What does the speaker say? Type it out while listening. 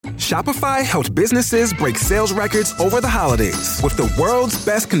Shopify helped businesses break sales records over the holidays with the world's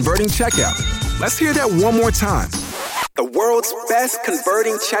best converting checkout. Let's hear that one more time. The world's best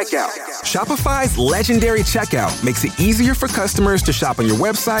converting checkout. Shopify's legendary checkout makes it easier for customers to shop on your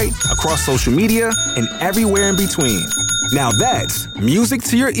website, across social media, and everywhere in between. Now that's music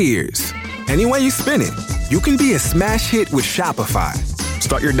to your ears. Any way you spin it, you can be a smash hit with Shopify.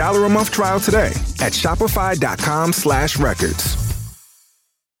 Start your $1 a month trial today at shopify.com/records.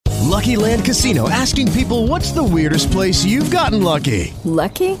 Lucky Land Casino, asking people, what's the weirdest place you've gotten lucky?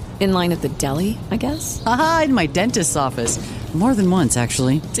 Lucky? In line at the deli, I guess? Aha, in my dentist's office. More than once,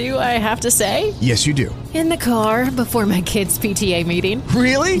 actually. Do I have to say? Yes, you do. In the car before my kids' PTA meeting.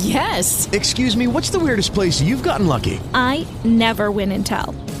 Really? Yes. Excuse me, what's the weirdest place you've gotten lucky? I never win and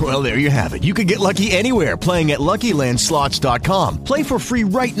tell. Well, there you have it. You can get lucky anywhere, playing at LuckyLandSlots.com. Play for free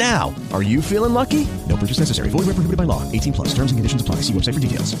right now. Are you feeling lucky? No purchase necessary. Void where prohibited by law. 18+. Terms and conditions apply. See website for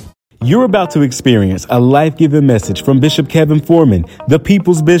details. You're about to experience a life-giving message from Bishop Kevin Foreman, the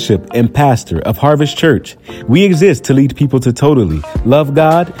People's Bishop and Pastor of Harvest Church. We exist to lead people to totally love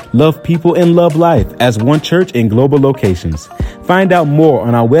God, love people, and love life as one church in global locations. Find out more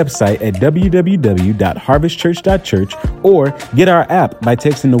on our website at www.harvestchurch.church or get our app by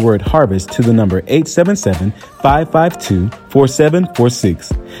texting the word harvest to the number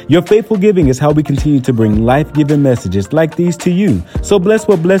 877-552-4746. Your faithful giving is how we continue to bring life-giving messages like these to you. So bless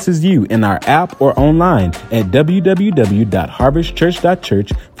what blesses you in our app or online at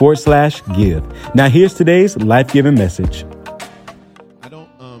www.harvestchurch.church/give. Now here's today's life-giving message.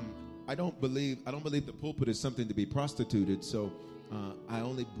 I don't believe the pulpit is something to be prostituted. So I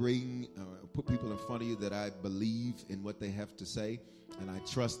only put people in front of you that I believe in what they have to say, and I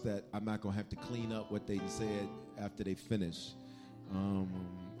trust that I'm not going to have to clean up what they said after they finish.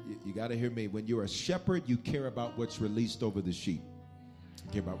 You got to hear me. When you're a shepherd, you care about what's released over the sheep.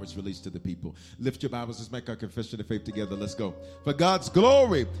 You care about what's released to the people. Lift your Bibles. Let's make our confession of faith together. Let's go. For God's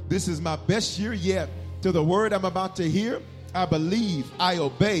glory, this is my best year yet. To the word I'm about to hear, I believe, I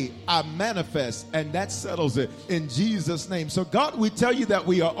obey, I manifest, and that settles it in Jesus' name. So, God, we tell you that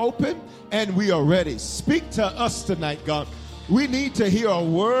we are open and we are ready. Speak to us tonight, God. We need to hear a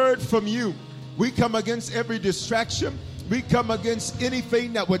word from you. We come against every distraction. We come against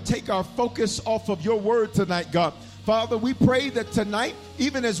anything that would take our focus off of your word tonight, God. Father, we pray that tonight,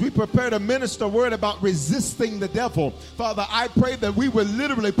 even as we prepare to minister a word about resisting the devil, Father, I pray that we will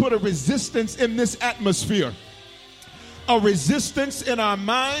literally put a resistance in this atmosphere. A resistance in our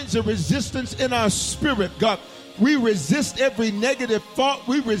minds, a resistance in our spirit, God. We resist every negative thought.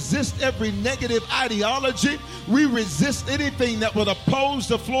 We resist every negative ideology. We resist anything that would oppose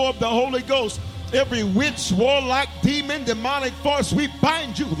the flow of the Holy Ghost. Every witch, warlock, demon, demonic force, we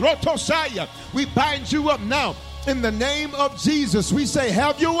bind you. Rotosaya. We bind you up now. In the name of Jesus, we say,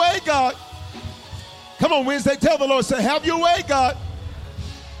 have your way, God. Come on, Wednesday, tell the Lord, say, have your way, God.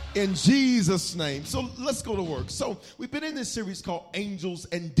 In Jesus' name. So let's go to work. So we've been in this series called Angels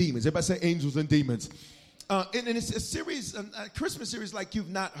and Demons. Everybody say Angels and Demons. And it's a series, a Christmas series like you've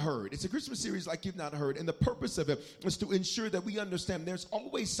not heard. It's a Christmas series like you've not heard. And the purpose of it is to ensure that we understand there's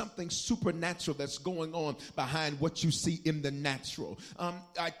always something supernatural that's going on behind what you see in the natural.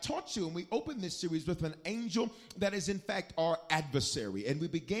 I taught you, and we opened this series with an angel that is in fact our adversary. And we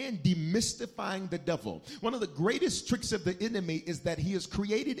began demystifying the devil. One of the greatest tricks of the enemy is that he has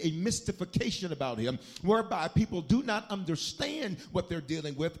created a mystification about him, whereby people do not understand what they're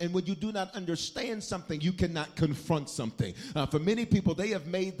dealing with. And when you do not understand something, you cannot confront something. For many people, they have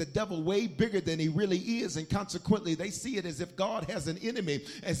made the devil way bigger than he really is, and consequently, they see it as if God has an enemy,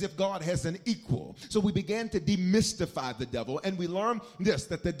 as if God has an equal. So we began to demystify the devil, and we learned this,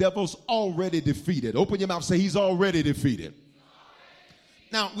 that the devil's already defeated. Open your mouth, say he's already defeated.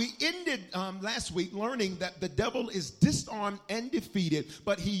 Now, we ended last week learning that the devil is disarmed and defeated,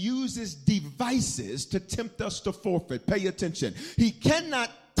 but he uses devices to tempt us to forfeit. Pay attention. He cannot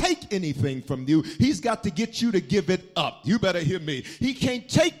take anything from you. He's got to get you to give it up. You better hear me. He can't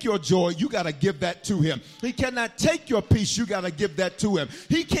take your joy. You got to give that to him. He cannot take your peace. You got to give that to him.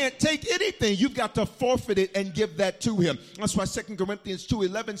 He can't take anything. You've got to forfeit it and give that to him. That's why 2 Corinthians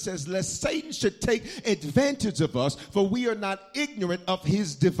 2:11 says, lest Satan should take advantage of us, for we are not ignorant of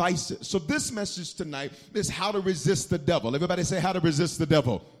his devices. So this message tonight is how to resist the devil. Everybody say how to resist the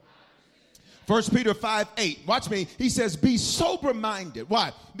devil. 1 Peter 5:8. Watch me. He says, be sober-minded.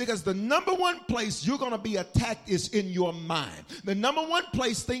 Why? Because the number one place you're going to be attacked is in your mind. The number one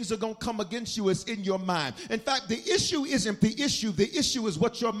place things are going to come against you is in your mind. In fact, the issue isn't the issue. The issue is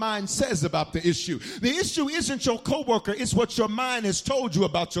what your mind says about the issue. The issue isn't your coworker. It's what your mind has told you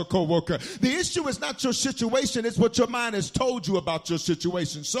about your coworker. The issue is not your situation. It's what your mind has told you about your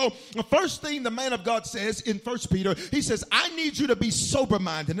situation. So the first thing the man of God says in 1 Peter, he says, I need you to be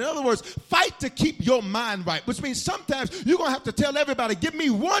sober-minded. In other words, fight to keep your mind right, which means sometimes you're going to have to tell everybody, give me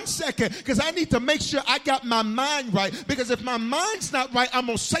 1 second because I need to make sure I got my mind right, because if my mind's not right, I'm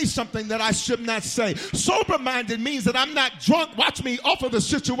going to say something that I should not say. Sober-minded means that I'm not drunk, watch me, off of the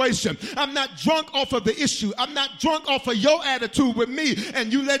situation. I'm not drunk off of the issue. I'm not drunk off of your attitude with me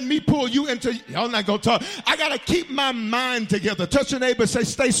and you letting me pull you into, y'all not going to talk. I got to keep my mind together. Touch your neighbor, say,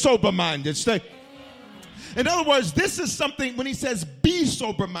 stay sober-minded. Stay. In other words, this is something, when he says be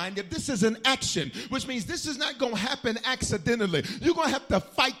sober-minded, this is an action, which means this is not going to happen accidentally. You're going to have to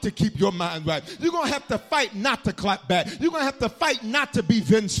fight to keep your mind right. You're going to have to fight not to clap back. You're going to have to fight not to be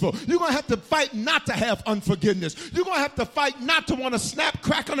vengeful. You're going to have to fight not to have unforgiveness. You're going to have to fight not to want to snap,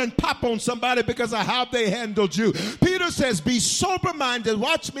 crackle, and pop on somebody because of how they handled you. Peter says, be sober-minded,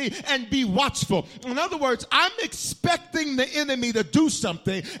 watch me, and be watchful. In other words, I'm expecting the enemy to do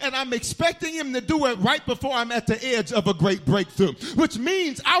something, and I'm expecting him to do it right before I'm at the edge of a great breakthrough, which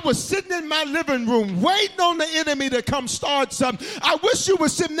means I was sitting in my living room waiting on the enemy to come start something. I wish you would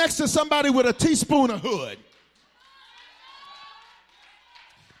sit next to somebody with a teaspoon of hood.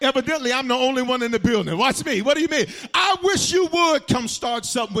 Evidently, I'm the only one in the building. Watch me. What do you mean? I wish you would come start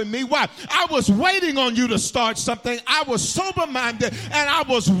something with me. Why? I was waiting on you to start something. I was sober-minded and I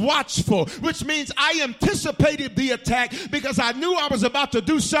was watchful, which means I anticipated the attack because I knew I was about to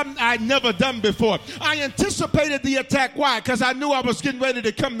do something I'd never done before. I anticipated the attack. Why? Because I knew I was getting ready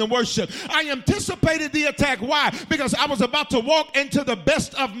to come to worship. I anticipated the attack. Why? Because I was about to walk into the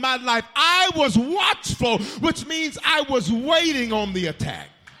best of my life. I was watchful, which means I was waiting on the attack.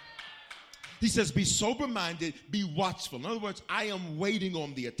 He says, be sober-minded, be watchful. In other words, I am waiting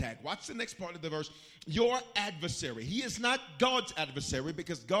on the attack. Watch the next part of the verse. Your adversary. He is not God's adversary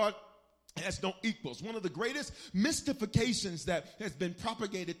because God has no equals. One of the greatest mystifications that has been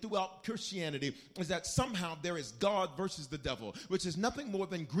propagated throughout Christianity is that somehow there is God versus the devil, which is nothing more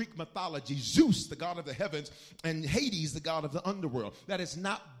than Greek mythology. Zeus, the god of the heavens, and Hades, the god of the underworld. That is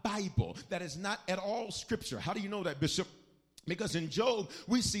not Bible. That is not at all scripture. How do you know that, Bishop? Because in Job,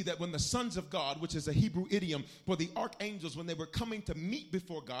 we see that when the sons of God, which is a Hebrew idiom for the archangels, when they were coming to meet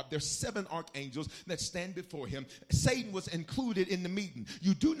before God, there's 7 archangels that stand before him. Satan was included in the meeting.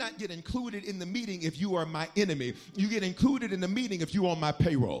 You do not get included in the meeting if you are my enemy. You get included in the meeting if you're on my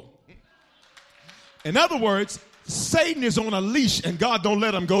payroll. In other words, Satan is on a leash and God don't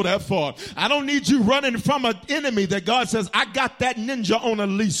let him go that far. I don't need you running from an enemy that God says, I got that ninja on a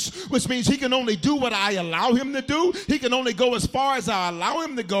leash, which means he can only do what I allow him to do. He can only go as far as I allow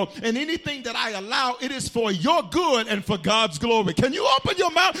him to go. And anything that I allow, it is for your good and for God's glory. Can you open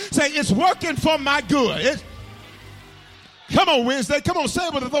your mouth? Say, it's working for my good. Come on, Wednesday. Come on, say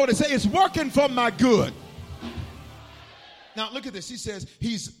it with authority. Say, it's working for my good. Now, look at this. He says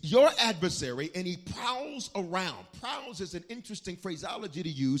he's your adversary and he prowls around. Prowls is an interesting phraseology to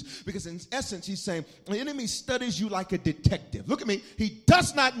use because in essence, he's saying the enemy studies you like a detective. Look at me. He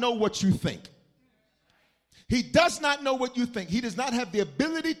does not know what you think. He does not know what you think. He does not have the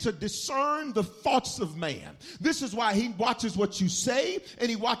ability to discern the thoughts of man. This is why he watches what you say and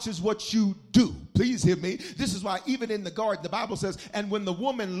he watches what you do. Please hear me. This is why even in the garden, the Bible says, and when the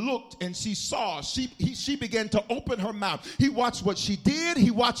woman looked and she saw, she began to open her mouth. He watched what she did.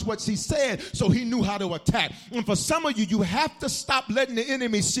 He watched what she said, so he knew how to attack. And for some of you, you have to stop letting the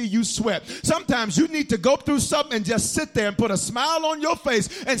enemy see you sweat. Sometimes you need to go through something and just sit there and put a smile on your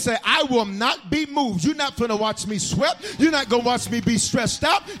face and say, I will not be moved. You're not going to watch me sweat. You're not going to watch me be stressed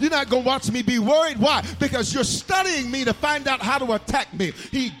out. You're not going to watch me be worried. Why? Because you're studying me to find out how to attack me.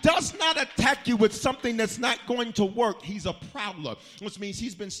 He does not attack you with something that's not going to work. He's a prowler, which means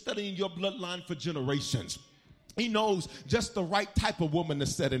he's been studying your bloodline for generations. He knows just the right type of woman to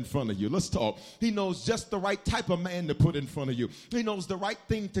set in front of you. Let's talk. He knows just the right type of man to put in front of you. He knows the right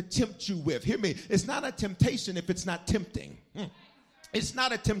thing to tempt you with. Hear me. It's not a temptation if it's not tempting. It's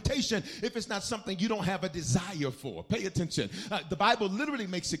not a temptation if it's not something you don't have a desire for. Pay attention. The Bible literally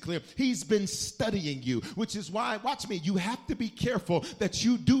makes it clear. He's been studying you, which is why, watch me, you have to be careful that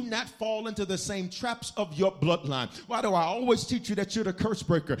you do not fall into the same traps of your bloodline. Why do I always teach you that you're the curse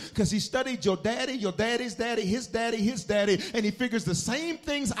breaker? Because he studied your daddy's daddy, his daddy, and he figures the same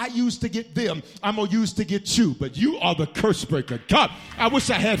things I used to get them, I'm going to use to get you. But you are the curse breaker. God, I wish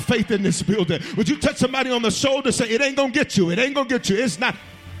I had faith in this building. Would you touch somebody on the shoulder and say, it ain't going to get you. It ain't going to get you. It's not.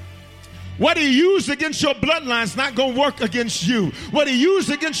 What he used against your bloodline is not going to work against you. What he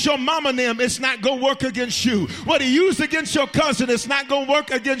used against your mama and them, it's not going to work against you. What he used against your cousin, it's not going to work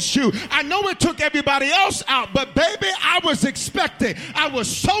against you. I know it took everybody else out, but baby, I was expecting. I was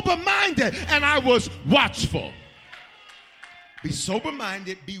sober-minded and I was watchful. Be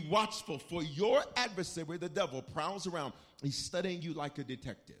sober-minded, be watchful, for your adversary, the devil, prowls around. He's studying you like a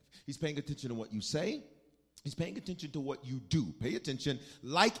detective. He's paying attention to what you say. He's paying attention to what you do. Pay attention.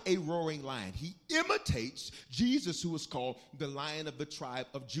 Like a roaring lion, he imitates Jesus, who is called the Lion of the tribe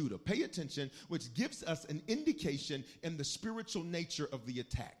of Judah. Pay attention, which gives us an indication in the spiritual nature of the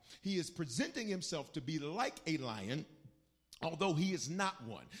attack. He is presenting himself to be like a lion, although he is not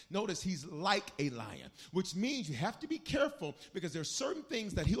one. Notice he's like a lion, which means you have to be careful because there are certain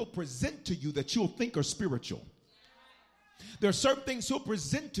things that he'll present to you that you'll think are spiritual. There are certain things he'll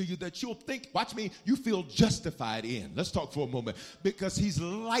present to you that you'll think, watch me, you feel justified in. Let's talk for a moment, because he's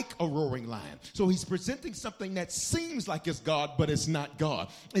like a roaring lion. So he's presenting something that seems like it's God, but it's not God.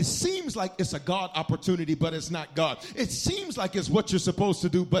 It seems like it's a God opportunity, but it's not God. It seems like it's what you're supposed to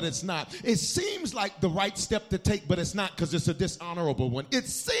do, but it's not. It seems like the right step to take, but it's not, because it's a dishonorable one. It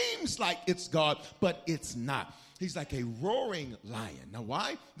seems like it's God, but it's not. He's like a roaring lion. Now,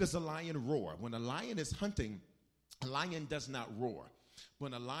 why does a lion roar? When a lion is hunting, a lion does not roar.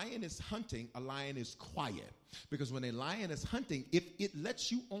 When a lion is hunting, a lion is quiet. Because when a lion is hunting, if it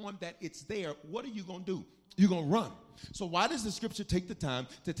lets you on that it's there, what are you going to do? You're going to run. So why does the scripture take the time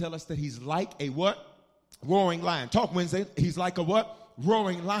to tell us that he's like a what? Roaring lion. Talk Wednesday. He's like a what?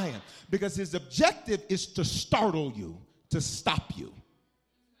 Roaring lion. Because his objective is to startle you, to stop you.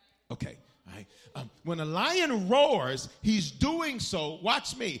 Okay. Right. When a lion roars, he's doing so,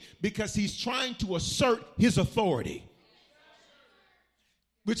 watch me, because he's trying to assert his authority.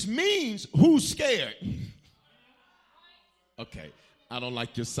 Which means, who's scared? Okay, I don't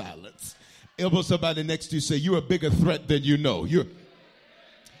like your silence. Elbow somebody next to you, say, you're a bigger threat than you know.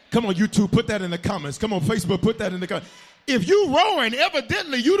 Come on, YouTube, put that in the comments. Come on, Facebook, put that in the comments. If you roaring,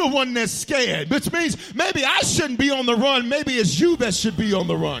 evidently you're the one that's scared, which means maybe I shouldn't be on the run. Maybe it's you that should be on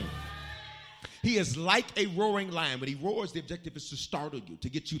the run. He is like a roaring lion. When he roars, the objective is to startle you, to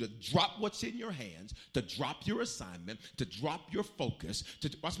get you to drop what's in your hands, to drop your assignment, to drop your focus.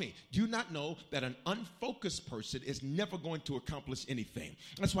 Watch me. Do you not know that an unfocused person is never going to accomplish anything?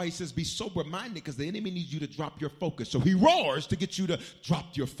 That's why he says be sober-minded, because the enemy needs you to drop your focus. So he roars to get you to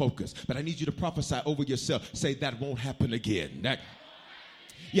drop your focus. But I need you to prophesy over yourself. Say, that won't happen again.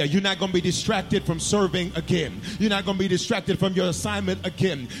 Yeah, you're not going to be distracted from serving again. You're not going to be distracted from your assignment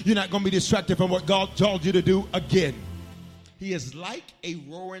again. You're not going to be distracted from what God told you to do again. He is like a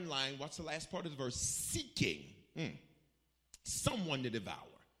roaring lion. What's the last part of the verse? Seeking someone to devour,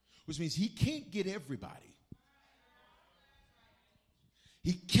 which means he can't get everybody.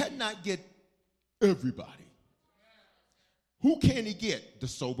 He cannot get everybody. Who can he get? The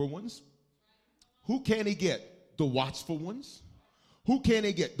sober ones. Who can he get? The watchful ones. Who can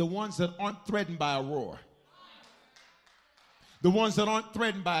he get? The ones that aren't threatened by a roar. The ones that aren't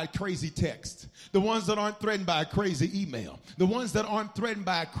threatened by a crazy text. The ones that aren't threatened by a crazy email. The ones that aren't threatened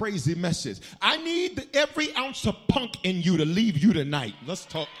by a crazy message. I need every ounce of punk in you to leave you tonight. Let's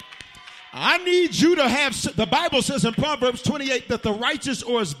talk. I need you to have, the Bible says in Proverbs 28 that the righteous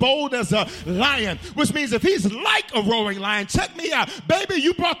are as bold as a lion, which means if he's like a roaring lion, check me out. Baby,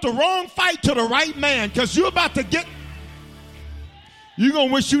 you brought the wrong fight to the right man, because you're about to get... You're going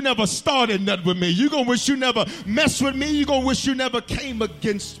to wish you never started nothing with me. You're going to wish you never messed with me. You're going to wish you never came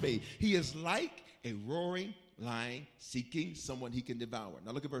against me. He is like a roaring lion seeking someone he can devour.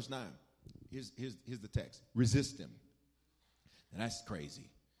 Now look at verse 9. Here's the text. Resist him. Now that's crazy.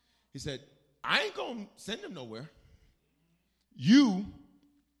 He said, I ain't going to send him nowhere. You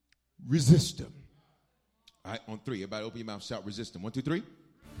resist him. All right, on 3. Everybody open your mouth, shout, resist him. 1, 2, 3.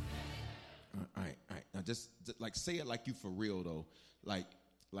 All right. Now just like say it like you for real though.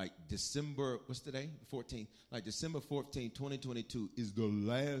 Like December, what's today? 14th. Like December 14th, 2022 is the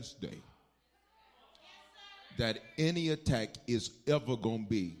last day that any attack is ever going to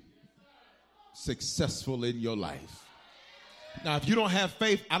be successful in your life. Now, if you don't have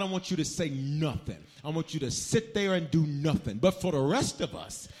faith, I don't want you to say nothing. I want you to sit there and do nothing. But for the rest of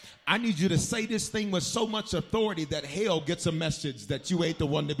us, I need you to say this thing with so much authority that hell gets a message that you ain't the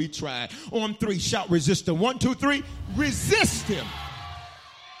one to be tried. On 3, shout resist him. 1, 2, 3, resist him.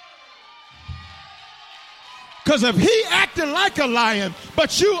 Because if he acting like a lion,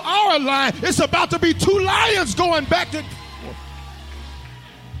 but you are a lion, it's about to be 2 lions going back to...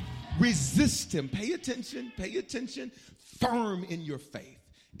 Resist him. Pay attention. Pay attention. Firm in your faith.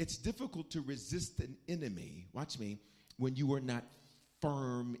 It's difficult to resist an enemy, watch me, when you are not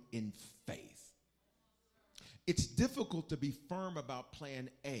firm in faith. It's difficult to be firm about plan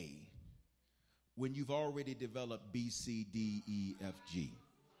A when you've already developed B, C, D, E, F, G.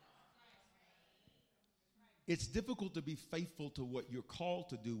 It's difficult to be faithful to what you're called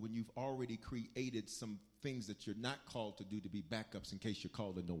to do when you've already created some things that you're not called to do to be backups in case your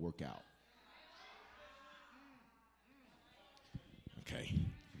calling don't work out. Okay.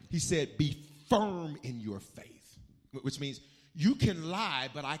 He said, be firm in your faith, which means you can lie,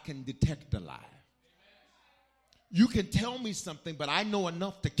 but I can detect a lie. You can tell me something, but I know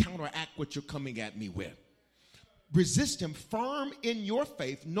enough to counteract what you're coming at me with. Resist him, firm in your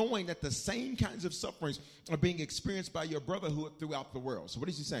faith, knowing that the same kinds of sufferings are being experienced by your brotherhood throughout the world. So what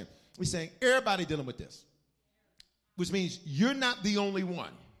is he saying? He's saying everybody dealing with this, which means you're not the only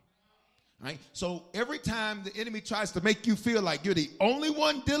one. Right? So every time the enemy tries to make you feel like you're the only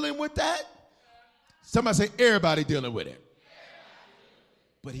one dealing with that, somebody say everybody dealing with it.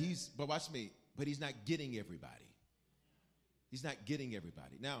 But watch me, but he's not getting everybody. He's not getting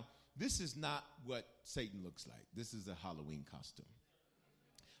everybody. Now, this is not what Satan looks like. This is a Halloween costume.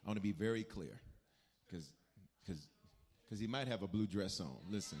 I want to be very clear because he might have a blue dress on.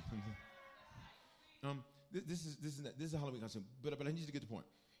 Listen. This is a Halloween costume, but I need you to get the point.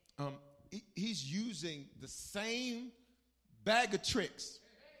 He's using the same bag of tricks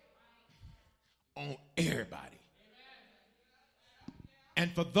on everybody. And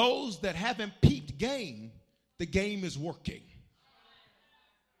for those that haven't peeped game, the game is working.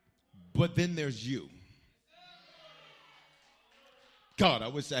 But then there's you. God, I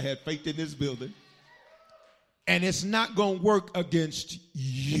wish I had faith in this building. And it's not going to work against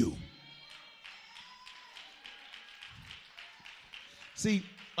you. See,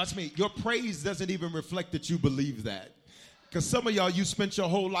 watch me. Your praise doesn't even reflect that you believe that. Because some of y'all, you spent your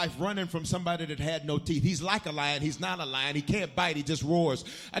whole life running from somebody that had no teeth. He's like a lion. He's not a lion. He can't bite. He just roars.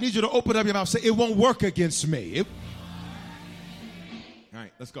 I need you to open up your mouth and say, it won't work against me. All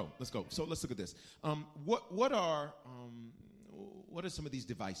right, let's go. So let's look at this. What are some of these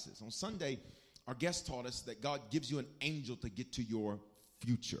devices? On Sunday, our guest taught us that God gives you an angel to get to your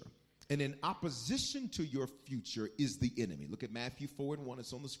future. And in opposition to your future is the enemy. Look at Matthew 4:1.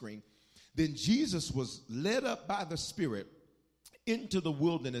 It's on the screen. Then Jesus was led up by the Spirit into the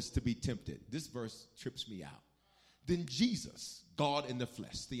wilderness to be tempted. This verse trips me out. Then Jesus, God in the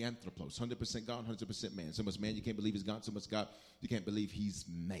flesh, the anthropos, 100% God, 100% man. So much man you can't believe he's God, so much God you can't believe he's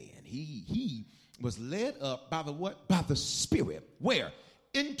man. He was led up by the what? By the Spirit. Where?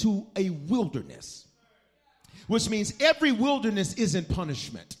 Into a wilderness. Which means every wilderness isn't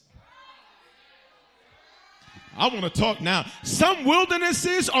punishment. I want to talk now. Some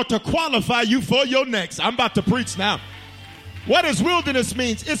wildernesses are to qualify you for your next. I'm about to preach now. What does wilderness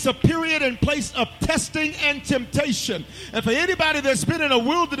means? It's a period and place of testing and temptation. And for anybody that's been in a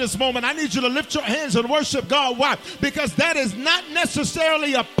wilderness moment, I need you to lift your hands and worship God. Why? Because that is not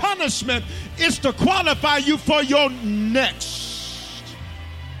necessarily a punishment. It's to qualify you for your next.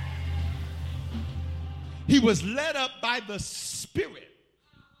 He was led up by the Spirit.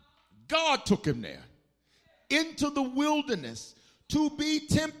 God took him there into the wilderness to be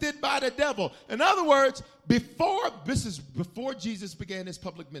tempted by the devil. In other words, before Jesus began his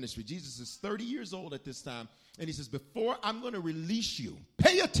public ministry. Jesus is 30 years old at this time. And he says, before I'm going to release you,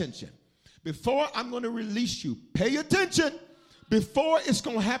 pay attention. Before I'm going to release you, pay attention. Before it's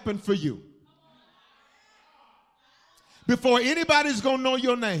going to happen for you. Before anybody's going to know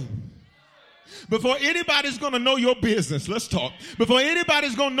your name. Before anybody's going to know your business, let's talk. Before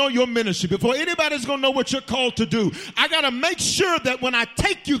anybody's going to know your ministry, before anybody's going to know what you're called to do, I got to make sure that when I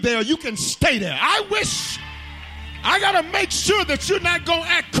take you there, you can stay there. I got to make sure that you're not going to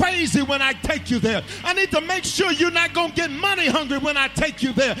act crazy when I take you there. I need to make sure you're not going to get money hungry when I take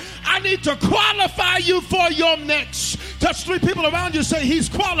you there. I need to qualify you for your next. Touch 3 people around you, say, he's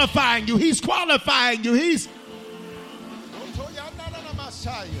qualifying you. He's qualifying you.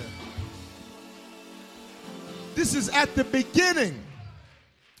 This is at the beginning.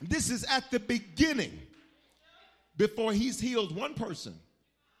 This is at the beginning. Before he's healed one person.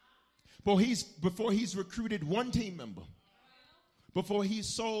 Before he's recruited one team member. before he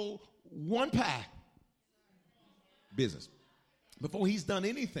sold one pie. Business. Before he's done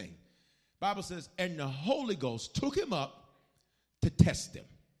anything. Bible says, and the Holy Ghost took him up to test him.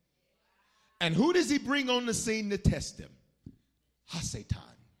 And who does he bring on the scene to test him? Satan,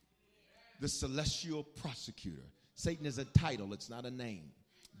 the celestial prosecutor. Satan is a title, it's not a name.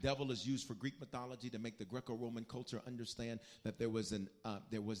 Devil is used for Greek mythology to make the Greco-Roman culture understand that there was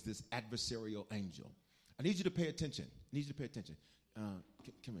this adversarial angel. I need you to pay attention. Come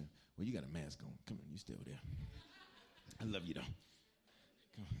here. Well, you got a mask on. Come on, you still there. I love you, though.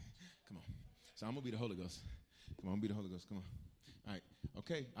 Come on. So I'm going to be the Holy Ghost. Come on, be the Holy Ghost. Come on. All right.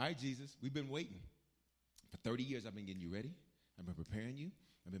 Okay. All right, Jesus. We've been waiting. For 30 years, I've been getting you ready. I've been preparing you.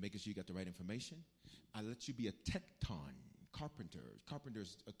 I've been making sure you got the right information. I let you be a tecton, carpenter. Carpenter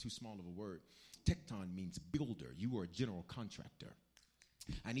is too small of a word. Tecton means builder. You were a general contractor.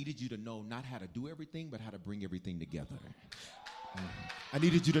 I needed you to know not how to do everything, but how to bring everything together. I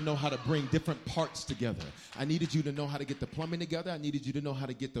needed you to know how to bring different parts together. I needed you to know how to get the plumbing together. I needed you to know how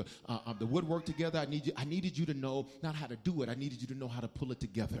to get the woodwork together. I needed you to know not how to do it. I needed you to know how to pull it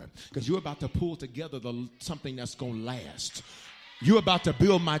together. Because you're about to pull together something that's going to last. You're about to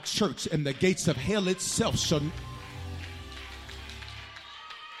build my church, and the gates of hell itself shall...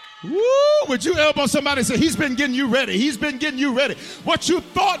 Woo! Would you elbow somebody and say, he's been getting you ready. He's been getting you ready. What you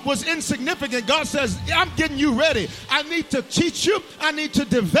thought was insignificant, God says, I'm getting you ready. I need to teach you. I need to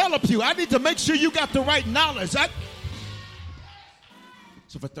develop you. I need to make sure you got the right knowledge.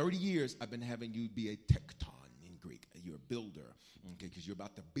 So for 30 years, I've been having you be a tecton in Greek. You're a builder, okay, because you're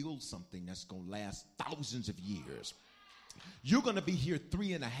about to build something that's going to last thousands of years. You're going to be here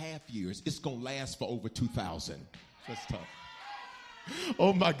 3.5 years. It's going to last for over 2,000. That's tough.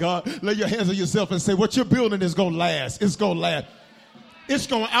 Oh, my God. Lay your hands on yourself and say, what you're building is going to last. It's going to last. It's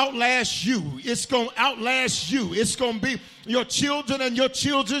going to outlast you. It's going to outlast you. It's going to be your children and your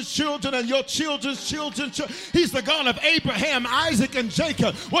children's children and your children's children's children. He's the God of Abraham, Isaac, and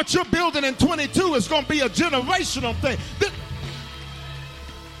Jacob. What you're building in 22 is going to be a generational thing.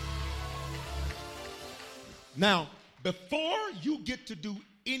 Now, before you get to do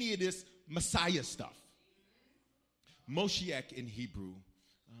any of this Messiah stuff, Moshiach in Hebrew,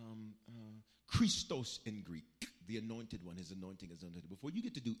 Christos in Greek, the anointed one, his anointing is anointed. Before you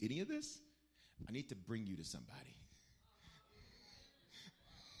get to do any of this, I need to bring you to somebody.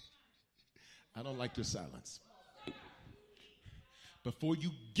 I don't like your silence. Before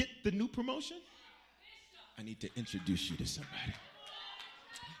you get the new promotion, I need to introduce you to somebody.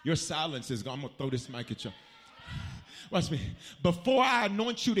 Your silence is gone. I'm going to throw this mic at you. Watch me. Before I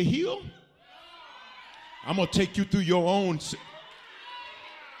anoint you to heal, I'm going to take you through your own.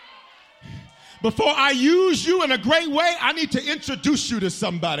 Before I use you in a great way, I need to introduce you to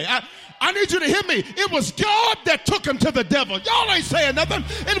somebody. I need you to hear me. It was God that took him to the devil. Y'all ain't saying nothing.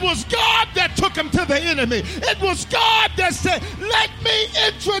 It was God that took him to the enemy. It was God that said, let me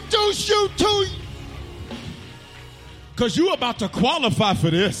introduce you to you. Because you're about to qualify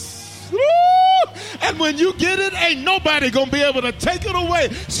for this. Woo! And when you get it, ain't nobody going to be able to take it away.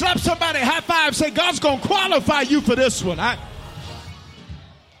 Slap somebody, high five, say, God's going to qualify you for this one.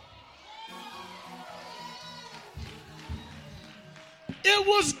 It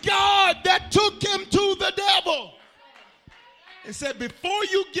was God that took him to the devil and said, before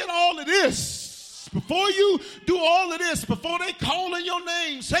you get all of this, before you do all of this, before they call in your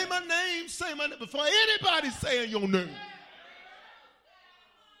name, say my name, before anybody saying your name,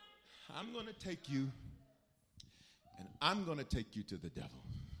 I'm going to take you, and I'm going to take you to the devil.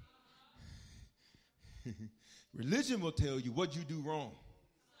 Religion will tell you what you do wrong.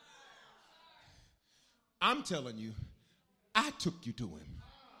 I'm telling you, I took you to him.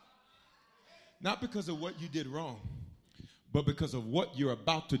 Not because of what you did wrong, but because of what you're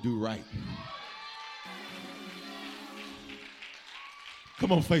about to do right.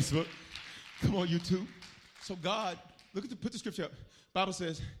 Come on, Facebook. Come on, YouTube. So God, put the scripture up. Bible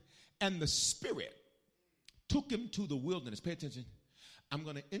says, and the Spirit took him to the wilderness. Pay attention. I'm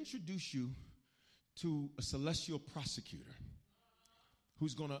going to introduce you to a celestial prosecutor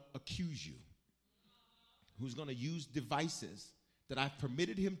who's going to accuse you, who's going to use devices that I've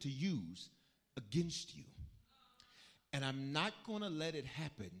permitted him to use against you. And I'm not going to let it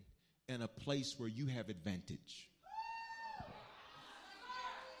happen in a place where you have advantage.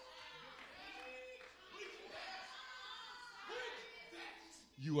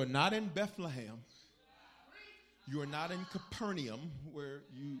 You are not in Bethlehem. You are not in Capernaum, where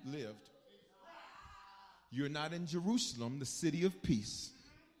you lived. You're not in Jerusalem, the city of peace.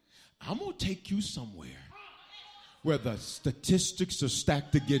 I'm going to take you somewhere where the statistics are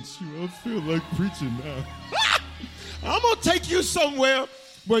stacked against you. I feel like preaching now. I'm going to take you somewhere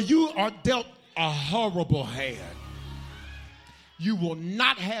where you are dealt a horrible hand. You will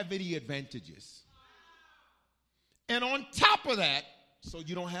not have any advantages. And on top of that, so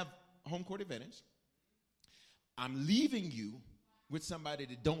you don't have home court advantage, I'm leaving you with somebody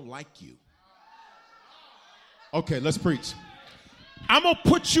that don't like you. Okay, let's preach. I'm going to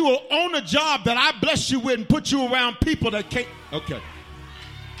put you on a job that I bless you with and put you around people that can't. Okay.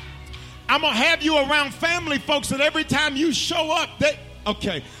 I'm going to have you around family folks that every time you show up,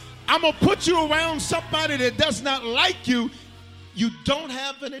 okay. I'm going to put you around somebody that does not like you. You don't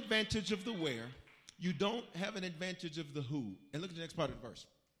have an advantage of the where. You don't have an advantage of the who. And look at the next part of the verse.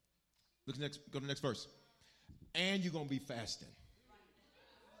 Go to the next verse. And you're going to be fasting.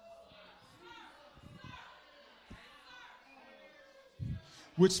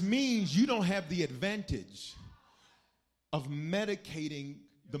 Which means you don't have the advantage of medicating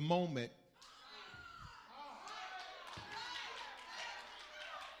the moment.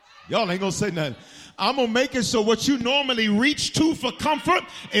 Y'all ain't gonna say nothing. I'm gonna make it so what you normally reach to for comfort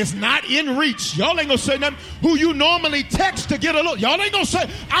is not in reach. Y'all ain't gonna say nothing. Who you normally text to get a look. Y'all ain't gonna say,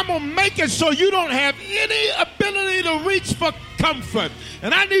 I'm gonna make it so you don't have any ability to reach for comfort.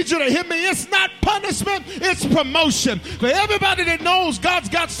 And I need you to hear me. It's not punishment, it's promotion. For everybody that knows God's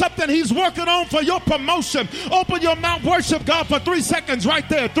got something he's working on for your promotion, open your mouth, worship God for 3 seconds right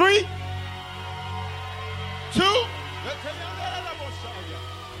there. 3, 2.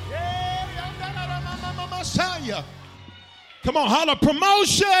 Come on, holler,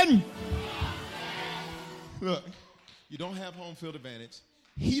 promotion. Look, you don't have home field advantage.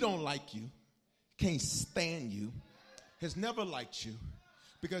 He don't like you, can't stand you, has never liked you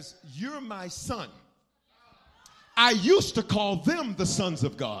because you're my son. I used to call them the sons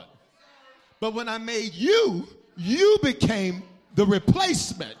of God. But when I made you, you became the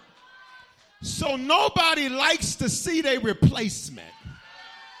replacement. So nobody likes to see their replacement.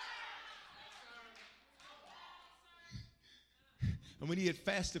 And when he had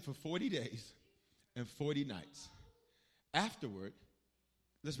fasted for 40 days and 40 nights, afterward,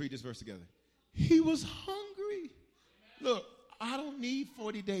 let's read this verse together. He was hungry. Look, I don't need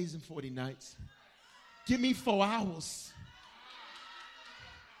 40 days and 40 nights. Give me 4 hours.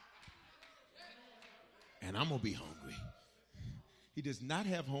 And I'm going to be hungry. He does not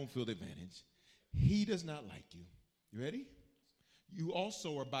have home field advantage. He does not like you. You ready? You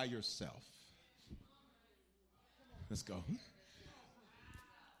also are by yourself. Let's go.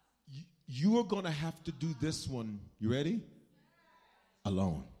 You are going to have to do this one, you ready?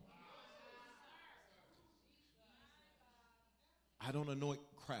 Alone. I don't anoint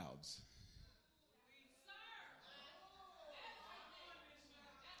crowds.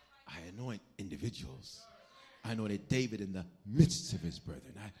 I anoint individuals. I anointed David in the midst of his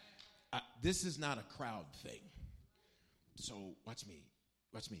brethren. This is not a crowd thing. So watch me.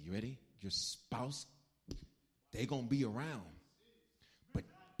 Watch me. You ready? Your spouse, they're going to be around.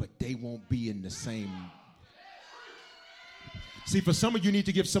 But they won't be in the same. See, for some of you need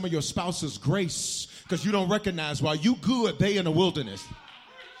to give some of your spouses grace because you don't recognize while you good, they in the wilderness.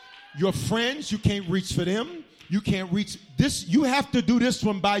 Your friends, you can't reach for them. You can't reach this. You have to do this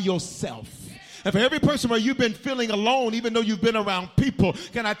one by yourself. And for every person where you've been feeling alone, even though you've been around people,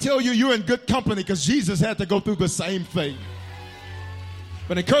 can I tell you, you're in good company because Jesus had to go through the same thing.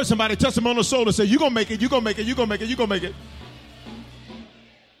 But encourage somebody, touch them on the shoulder, say, you're going to make it, you're going to make it, you're going to make it, you're going to make it.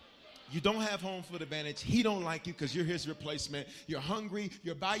 You don't have home field advantage. He don't like you because you're his replacement. You're hungry.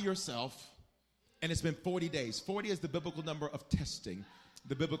 You're by yourself. And it's been 40 days. 40 is the biblical number of testing,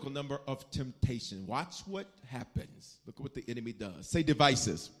 the biblical number of temptation. Watch what happens. Look what the enemy does. Say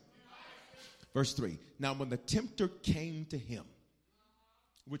devices. Verse 3. Now, when the tempter came to him,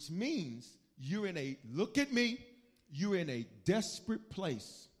 which means you're in a, look at me, you're in a desperate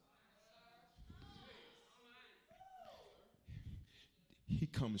place. He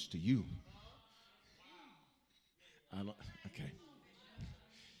comes to you. Okay.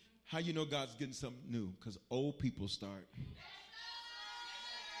 How you know God's getting something new? Because old people start.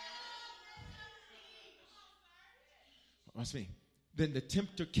 Watch me. Then the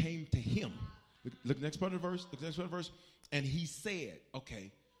tempter came to him. Look next part of the verse. Look next part of the verse. And he said,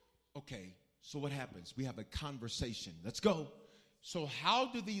 okay. So what happens? We have a conversation. Let's go. So how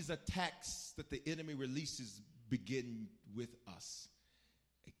do these attacks that the enemy releases begin with us?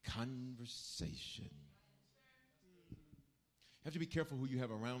 A conversation. You have to be careful who you have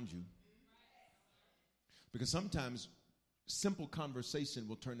around you. Because sometimes simple conversation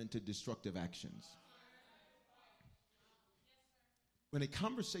will turn into destructive actions. When a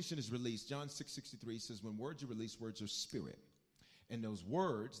conversation is released, John 6:63 says, when words are released, words are spirit. And those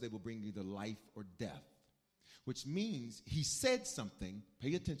words, they will bring either life or death. which means he said something.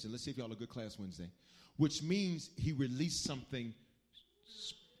 Pay attention. Let's see if y'all are a good class Wednesday. Which means he released something.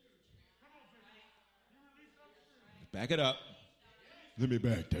 Back it up. Let me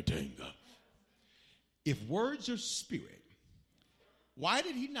back that thing up. If words are spirit, why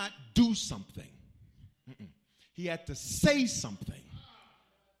did he not do something? He had to say something.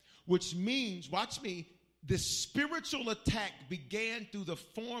 Which means, watch me, this spiritual attack began through the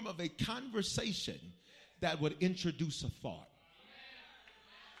form of a conversation that would introduce a thought.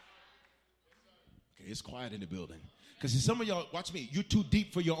 Okay, it's quiet in the building. Because some of y'all, watch me, you're too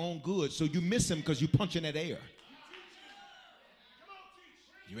deep for your own good, so you miss him because you're punching at air.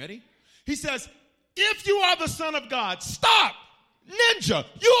 You ready? He says, if you are the Son of God, stop. Ninja,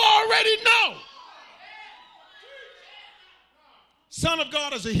 you already know. Son of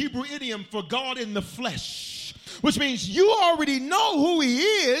God is a Hebrew idiom for God in the flesh, which means you already know who he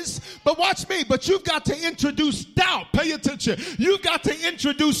is, but watch me, but you've got to introduce doubt. Pay attention. You've got to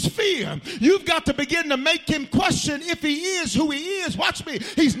introduce fear. You've got to begin to make him question if he is who he is. Watch me.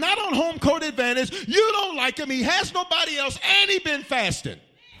 He's not on home court advantage. You don't like him. He has nobody else, and he's been fasting.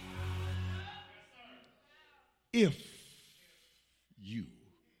 If you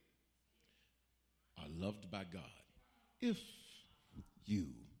are loved by God, if you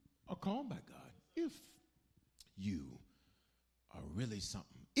are called by God, if you are really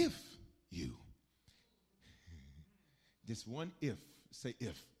something, if you, this one if, say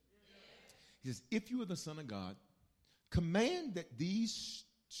if. He says, if you are the Son of God, command that these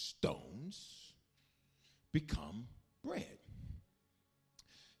stones become bread.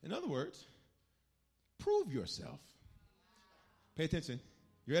 In other words, prove yourself. Pay attention.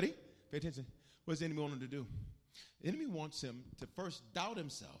 You ready? Pay attention. What does the enemy want him to do? The enemy wants him to first doubt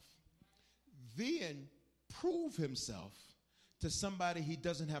himself, then prove himself to somebody he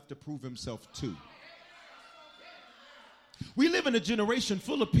doesn't have to prove himself to. We live in a generation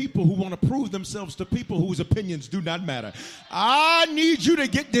full of people who want to prove themselves to people whose opinions do not matter. I need you to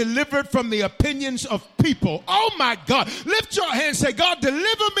get delivered from the opinions of people. Oh my God. Lift your hand and say, God,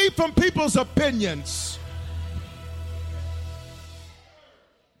 deliver me from people's opinions.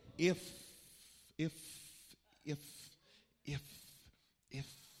 If.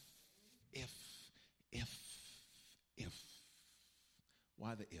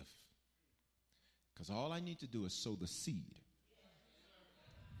 Why the if? Because all I need to do is sow the seed.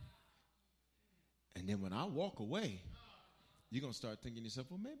 And then when I walk away, you're going to start thinking to yourself,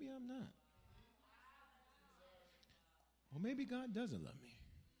 well, maybe I'm not. Well, maybe God doesn't love me.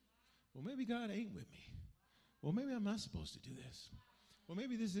 Well, maybe God ain't with me. Well, maybe I'm not supposed to do this. Well,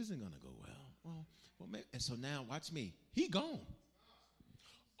 maybe this isn't going to go well. Well, maybe. And so now, watch me. He gone.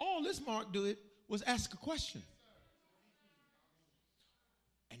 All this Mark did was ask a question.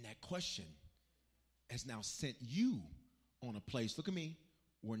 And that question has now sent you on a place, look at me,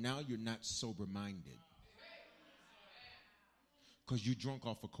 where now you're not sober-minded. Because you drunk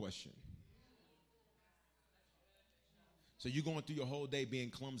off a question. So you're going through your whole day being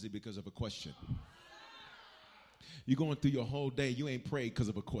clumsy because of a question. You're going through your whole day, you ain't prayed because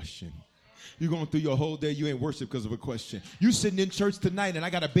of a question. You're going through your whole day, you ain't worshiped because of a question. You sitting in church tonight and I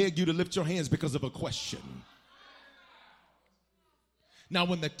got to beg you to lift your hands because of a question. Now,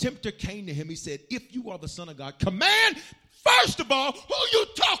 when the tempter came to him, he said, if you are the Son of God, command, first of all, who you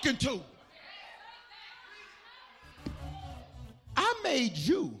talking to? I made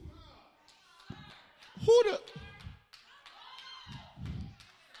you. Who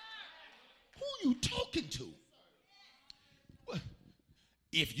you talking to?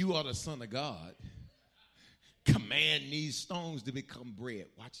 If you are the Son of God, command these stones to become bread.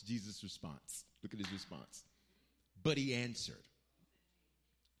 Watch Jesus' response. Look at his response. But he answered,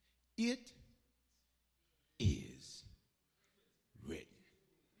 it is written.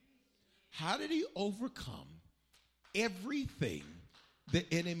 How did he overcome everything the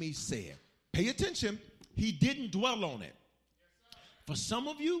enemy said? Pay attention. He didn't dwell on it. For some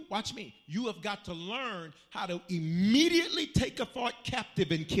of you, watch me, you have got to learn how to immediately take a thought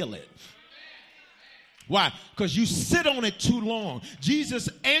captive and kill it. Why? Because you sit on it too long. Jesus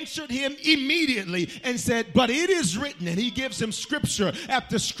answered him immediately and said, but it is written. And he gives him scripture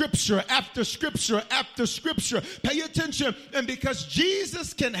after scripture after scripture after scripture. Pay attention. And because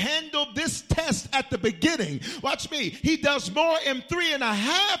Jesus can handle this test at the beginning, watch me, he does more in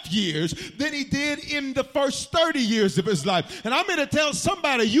 3.5 years than he did in the first 30 years of his life. And I'm going to tell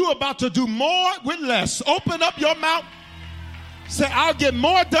somebody, you're about to do more with less. Open up your mouth. Say, I'll get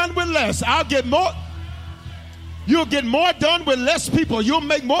more done with less. I'll get more. You'll get more done with less people. You'll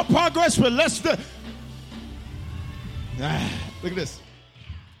make more progress with less. Look at this.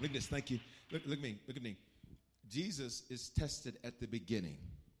 Look at this. Thank you. Look at me. Look at me. Jesus is tested at the beginning.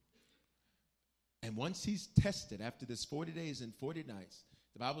 And once he's tested, after this 40 days and 40 nights,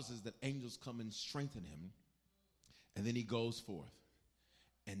 the Bible says that angels come and strengthen him. And then he goes forth.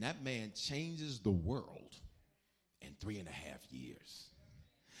 And that man changes the world in 3.5 years.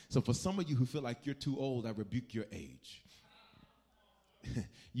 So for some of you who feel like you're too old, I rebuke your age.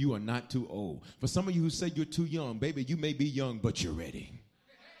 You are not too old. For some of you who say you're too young, baby, you may be young, but you're ready.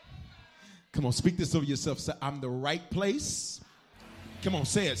 Come on, speak this over yourself. Say, I'm the right place. Come on,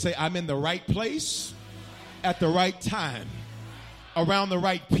 say it. Say, I'm in the right place at the right time, around the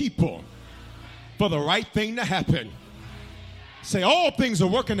right people, for the right thing to happen. Say, all things are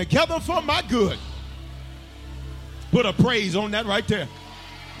working together for my good. Put a praise on that right there.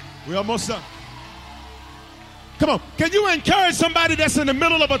 We almost done. Come on. Can you encourage somebody that's in the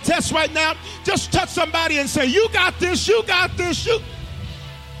middle of a test right now? Just touch somebody and say, you got this, you got this,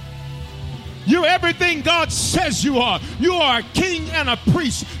 You're everything God says you are. You are a king and a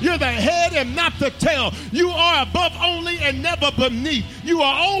priest. You're the head and not the tail. You are above only and never beneath. You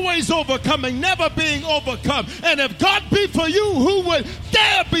are always overcoming, never being overcome. And if God be for you, who would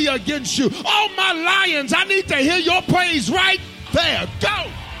dare be against you? Oh, my lions, I need to hear your praise right there. Go.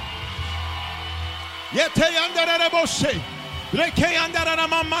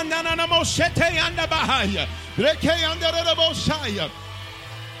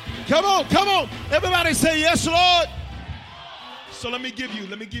 Come on, come on. Everybody say yes, Lord. So let me give you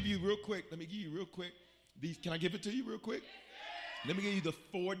real quick. Can I give it to you real quick? Let me give you the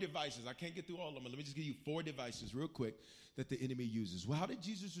 4 devices. I can't get through all of them. Let me just give you 4 devices real quick that the enemy uses. Well, how did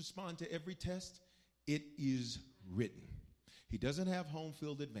Jesus respond to every test? It is written. He doesn't have home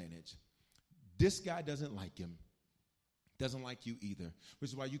field advantage. This guy doesn't like him. Doesn't like you either.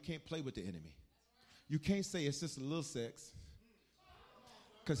 Which is why you can't play with the enemy. You can't say it's just a little sex.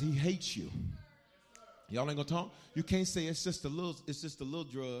 Because he hates you. Y'all ain't gonna talk? You can't say it's just a little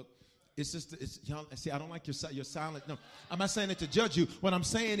drug. Y'all see, I don't like your silent. No, I'm not saying it to judge you. What I'm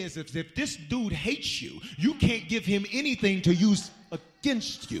saying is if this dude hates you, you can't give him anything to use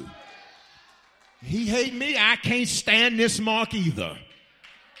against you. He hate me, I can't stand this mark either.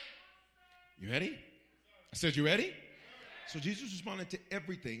 You ready? I said, you ready? So Jesus responded to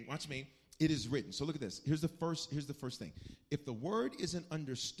everything. Watch me. It is written. So look at this. Here's the first thing. If the word isn't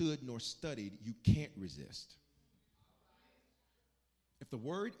understood nor studied, you can't resist. If the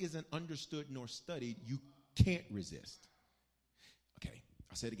word isn't understood nor studied, you can't resist. Okay,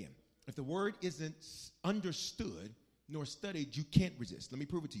 I'll say it again. If the word isn't understood nor studied, you can't resist. Let me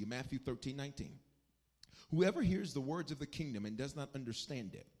prove it to you. Matthew 13:19. Whoever hears the words of the kingdom and does not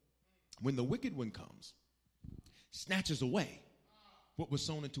understand it, when the wicked one comes, snatches away what was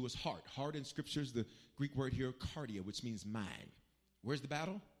sown into his heart. Heart in scripture is the Greek word here, cardia, which means mind. Where's the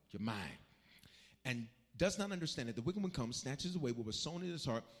battle? Your mind. And does not understand it. The wicked one comes, snatches away what was sown in his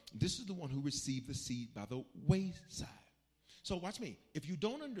heart. This is the one who received the seed by the wayside. So watch me. If you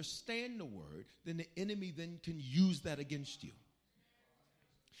don't understand the word, then the enemy then can use that against you.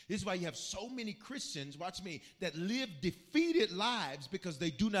 This is why you have so many Christians, watch me, that live defeated lives because they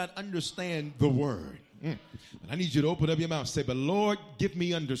do not understand the word. I need you to open up your mouth and say, but Lord, give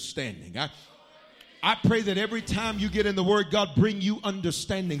me understanding. I pray that every time you get in the word, God bring you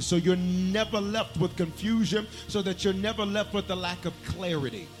understanding so you're never left with confusion, so that you're never left with a lack of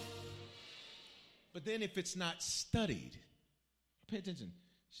clarity. But then if it's not studied, pay attention.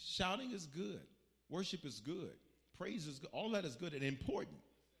 Shouting is good. Worship is good. Praise is good. All that is good and important.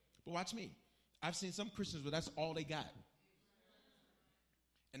 But watch me. I've seen some Christians where that's all they got.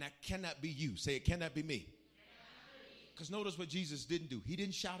 And that cannot be you. Say it cannot be me. Because notice what Jesus didn't do. He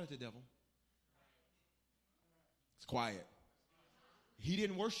didn't shout at the devil. It's quiet. He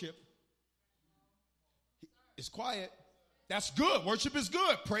didn't worship. It's quiet. That's good. Worship is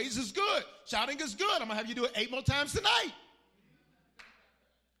good. Praise is good. Shouting is good. I'm going to have you do it 8 more times tonight.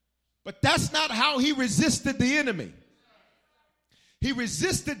 But that's not how he resisted the enemy. He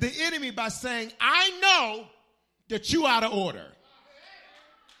resisted the enemy by saying, I know that you out of order.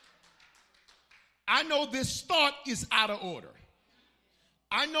 I know this thought is out of order.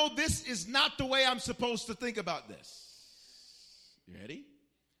 I know this is not the way I'm supposed to think about this. You ready?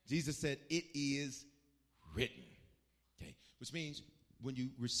 Jesus said, it is written. Okay, which means when you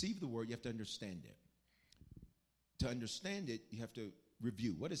receive the word, you have to understand it. To understand it, you have to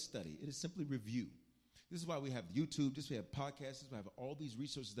review. What is study? It is simply review. This is why we have YouTube, we have podcasts, this is why we have all these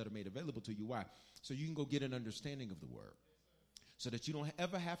resources that are made available to you. Why? So you can go get an understanding of the word. So that you don't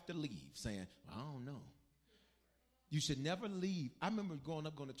ever have to leave saying, I don't know. You should never leave. I remember going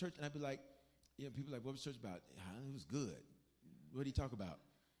to church, and I'd be like, people are like, what was church about? It was good. What did he talk about?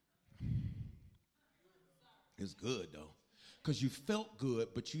 It's good, though, because you felt good,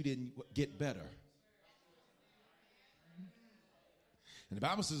 but you didn't get better. And the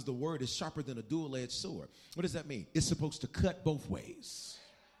Bible says the word is sharper than a dual-edged sword. What does that mean? It's supposed to cut both ways,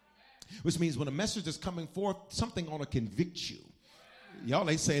 which means when a message is coming forth, something ought to convict you. Y'all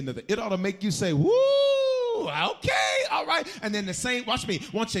ain't saying nothing. It ought to make you say, woo, okay, all right. And then the same, watch me,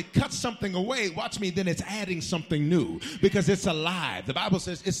 once it cuts something away, watch me, then it's adding something new because it's alive. The Bible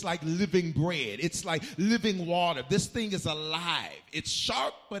says it's like living bread. It's like living water. This thing is alive. It's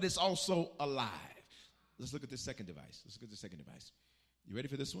sharp, but it's also alive. Let's look at this second device. You ready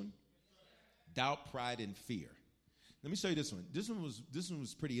for this one? Doubt, pride, and fear. Let me show you this one. This one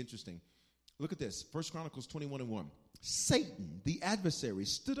was pretty interesting. Look at this. 1 Chronicles 21:1. Satan, the adversary,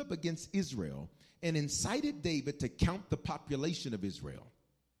 stood up against Israel and incited David to count the population of Israel.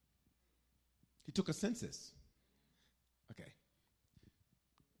 He took a census. Okay.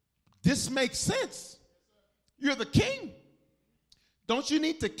 This makes sense. You're the king. Don't you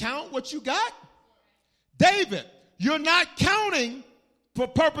need to count what you got? David, you're not counting for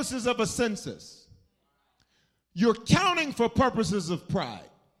purposes of a census. You're counting for purposes of pride.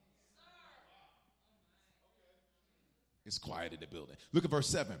 It's quiet in the building. Look at verse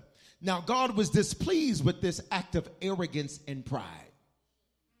 7. Now God was displeased with this act of arrogance and pride.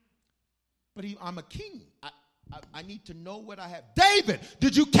 But I'm a king. I need to know what I have. David,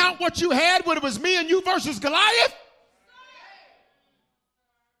 did you count what you had when it was me and you versus Goliath?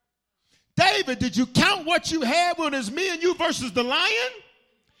 David, did you count what you had when it was me and you versus the lion?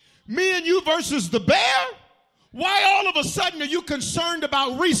 Me and you versus the bear? Why all of a sudden are you concerned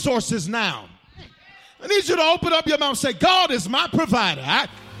about resources now? I need you to open up your mouth and say, God is my provider.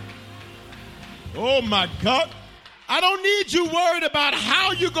 Oh my God. I don't need you worried about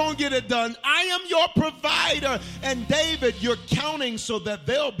how you're going to get it done. I am your provider. And David, you're counting so that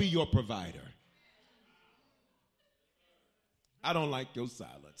they'll be your provider. I don't like your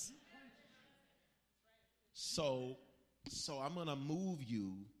silence. So I'm going to move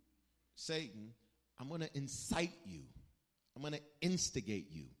you, Satan. I'm going to incite you. I'm going to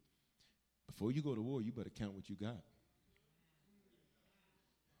instigate you. Before you go to war, you better count what you got.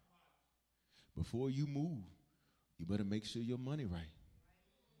 Before you move, you better make sure your money right.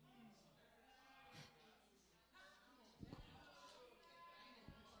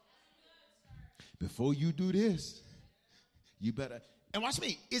 Before you do this, you better, and watch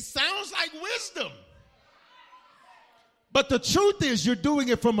me, it sounds like wisdom. But the truth is you're doing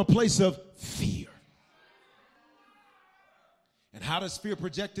it from a place of fear. And how does fear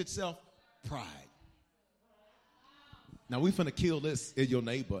project itself? Pride. Now we finna kill this in your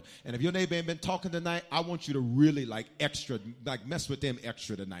neighbor. And if your neighbor ain't been talking tonight, I want you to really mess with them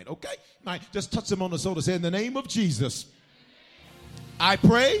extra tonight, okay? Just touch them on the shoulder, say, in the name of Jesus, I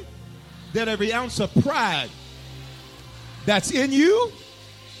pray that every ounce of pride that's in you,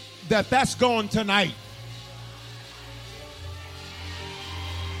 that's gone tonight.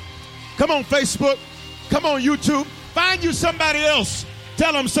 Come on, Facebook. Come on, YouTube. Find you somebody else.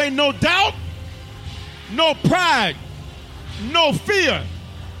 Tell them, say, no doubt, no pride, no fear.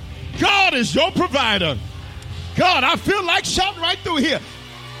 God is your provider. God, I feel like shouting right through here.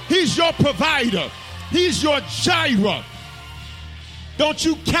 He's your provider. He's your Jireh. Don't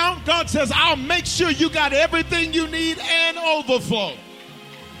you count? God says, I'll make sure you got everything you need and overflow.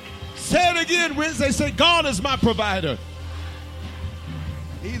 Say it again, Wednesday. Say, God is my provider.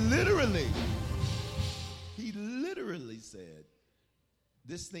 He literally said,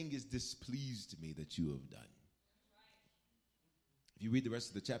 this thing is displeased me that you have done. If you read the rest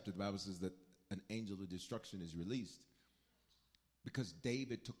of the chapter, the Bible says that an angel of destruction is released because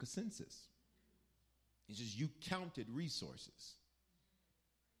David took a census. He says, you counted resources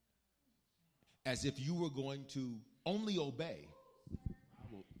as if you were going to only obey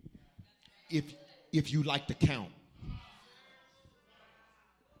if you like to count.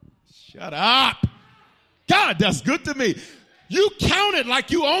 Shut up. God, that's good to me. You counted like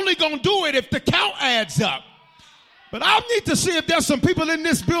you only going to do it if the count adds up. But I need to see if there's some people in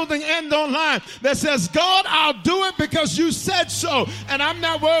this building and online that says, God, I'll do it because you said so. And I'm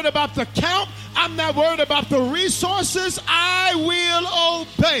not worried about the count. I'm not worried about the resources. I will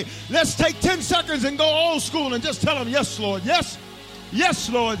obey. Let's take 10 seconds and go old school and just tell them, yes, Lord, yes. Yes,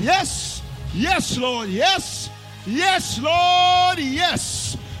 Lord, yes. Yes, Lord, yes. Yes, Lord,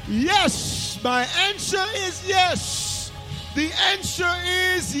 yes. Yes, my answer is yes. The answer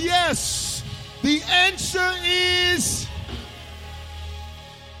is yes. The answer is,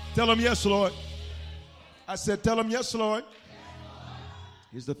 tell them yes, Lord. I said, tell them yes, Lord.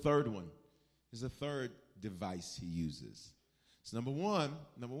 Here's the third one. Here's the third device he uses. So number one,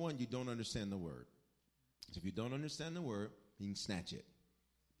 you don't understand the word. So if you don't understand the word, he can snatch it.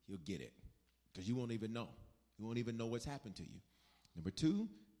 He'll get it because you won't even know. You won't even know what's happened to you. Number 2,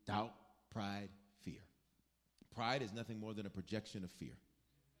 doubt, pride, fear. Pride is nothing more than a projection of fear.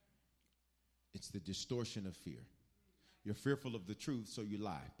 It's the distortion of fear. You're fearful of the truth, so you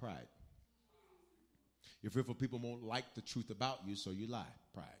lie. Pride. You're fearful people won't like the truth about you, so you lie.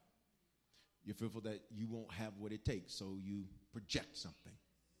 Pride. You're fearful that you won't have what it takes, so you project something.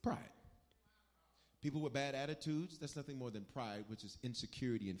 Pride. People with bad attitudes, that's nothing more than pride, which is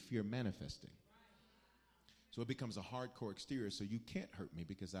insecurity and fear manifesting. So it becomes a hardcore exterior, so you can't hurt me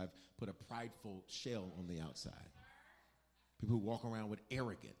because I've put a prideful shell on the outside. People who walk around with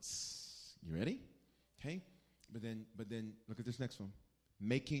arrogance. You ready? Okay? But then look at this next one.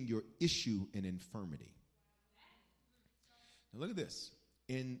 Making your issue an infirmity. Now look at this.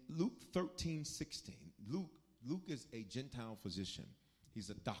 In Luke 13:16, Luke is a Gentile physician. He's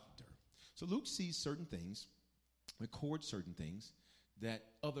a doctor. So Luke sees certain things, records certain things that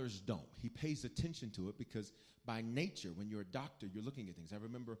others don't. He pays attention to it because by nature, when you're a doctor, you're looking at things. I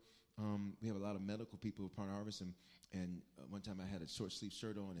remember we have a lot of medical people at Part Harvest, and one time I had a short sleeve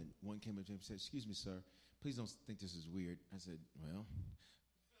shirt on, and one came up to me and said, "Excuse me, sir, please don't think this is weird." I said, "Well,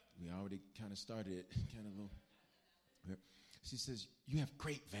 we already kind of started it, kind of a little." She says, "You have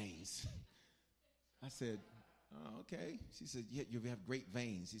great veins." I said, "Oh, okay." She said, "Yeah, you have great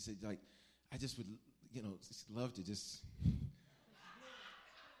veins." He said, "Like, I just would, just love to just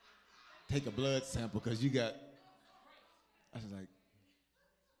take a blood sample because you got." I was like,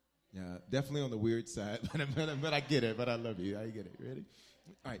 "Yeah, definitely on the weird side, but I get it. But I love you. I get it. Ready?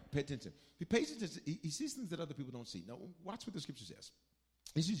 All right, pay attention. He pays attention. He sees things that other people don't see. Now, watch what the scripture says.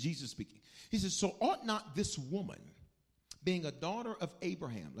 This is Jesus speaking. He says, "So ought not this woman, being a daughter of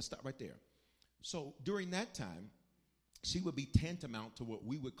Abraham," let's stop right there. So during that time, she would be tantamount to what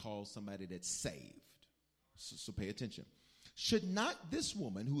we would call somebody that's saved. So pay attention. "Should not this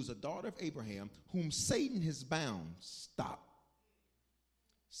woman, who is a daughter of Abraham, whom Satan has bound," stop.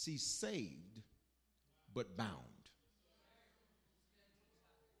 She's saved, but bound.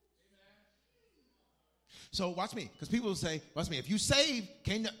 So watch me, because people will say, watch me, if you save,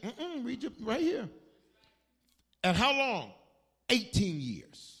 read your, right here. And how long? 18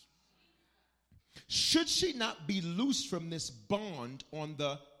 years. "Should she not be loosed from this bond on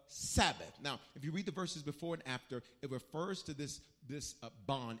the Sabbath?" Now, if you read the verses before and after, it refers to this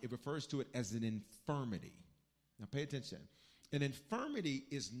bond. It refers to it as an infirmity. Now, pay attention. An infirmity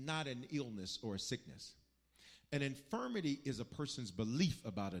is not an illness or a sickness. An infirmity is a person's belief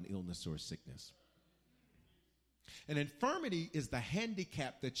about an illness or a sickness. An infirmity is the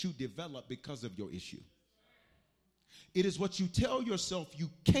handicap that you develop because of your issue. It is what you tell yourself you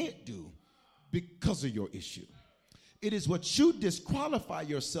can't do because of your issue. It is what you disqualify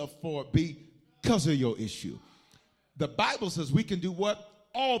yourself for because of your issue. The Bible says we can do what?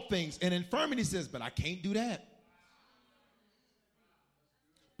 All things. And infirmity says, but I can't do that.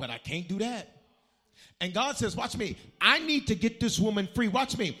 But I can't do that. And God says, watch me, I need to get this woman free.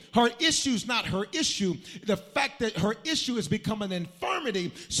 Watch me. Her issue's not her issue. The fact that her issue has become an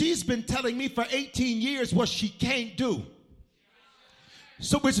infirmity, she's been telling me for 18 years what she can't do.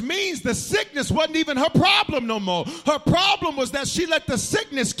 So which means the sickness wasn't even her problem no more. Her problem was that she let the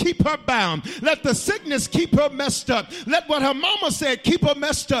sickness keep her bound. Let the sickness keep her messed up. Let what her mama said keep her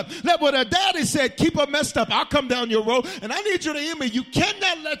messed up. Let what her daddy said keep her messed up. I'll come down your road, and I need you to hear me. You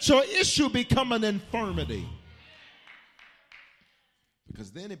cannot let your issue become an infirmity.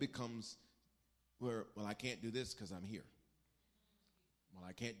 Because then it becomes where, well, I can't do this because I'm here. Well,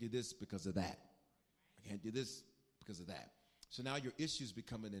 I can't do this because of that. I can't do this because of that. So now your issues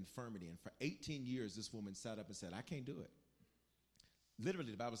become an infirmity. And for 18 years, this woman sat up and said, I can't do it.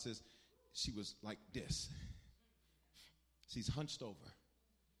 Literally, the Bible says she was like this. She's hunched over.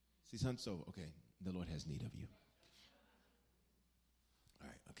 She's hunched over. Okay, the Lord has need of you. All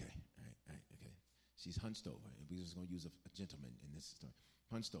right, okay. She's hunched over. And we're just going to use a gentleman in this story.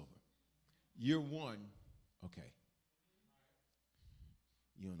 Hunched over. Year one, okay.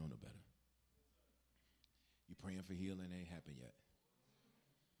 You don't know no better. You're praying for healing, ain't happened yet.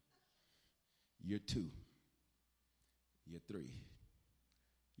 Year 2, year 3,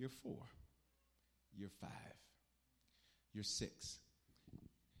 year 4, year 5, year 6.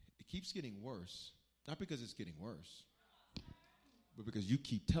 It keeps getting worse, not because it's getting worse, but because you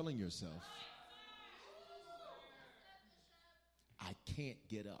keep telling yourself, I can't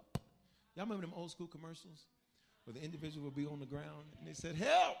get up. Y'all remember them old school commercials where the individual would be on the ground and they said,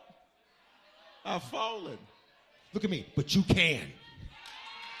 help, I've fallen. Look at me, but you can.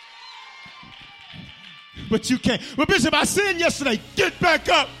 But you can. Well, Bishop, I sinned yesterday. Get back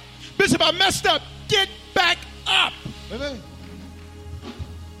up. Bishop, I messed up. Get back up. Amen.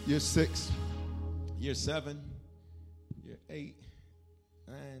 Year 6, year 7, year 8,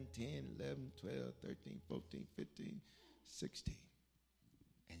 9, 10, 11, 12, 13, 14, 15, 16.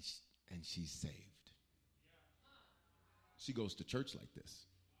 And she's saved. She goes to church like this.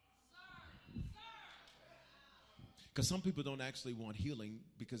 Because some people don't actually want healing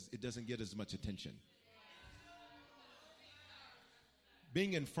because it doesn't get as much attention.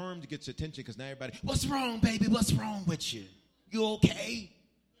 Being infirmed gets attention because now everybody, what's wrong, baby? What's wrong with you? You okay?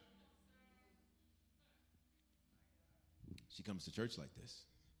 She comes to church like this.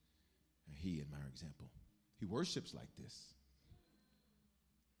 And he, in my example, he worships like this.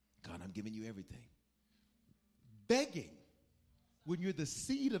 God, I'm giving you everything. Begging when you're the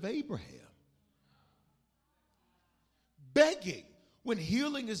seed of Abraham. Begging when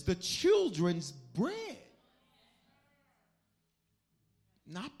healing is the children's bread.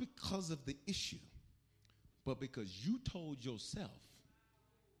 Not because of the issue, but because you told yourself,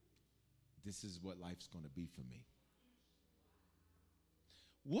 this is what life's going to be for me.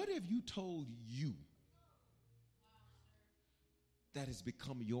 What have you told you that has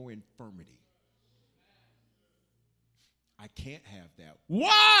become your infirmity? I can't have that.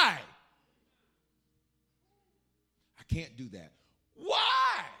 Why? I can't do that.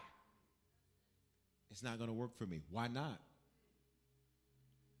 Why? It's not going to work for me. Why not?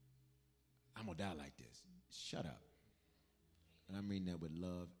 I'm going to die like this. Shut up. And I mean that with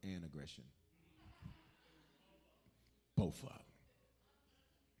love and aggression. Both of them.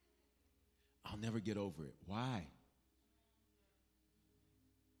 I'll never get over it. Why?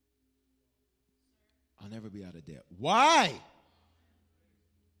 I'll never be out of debt. Why?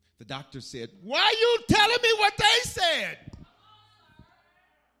 The doctor said, why are you telling me what they said?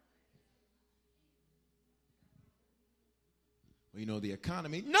 Well, you know, the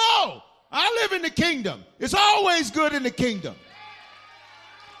economy. No! I live in the kingdom. It's always good in the kingdom.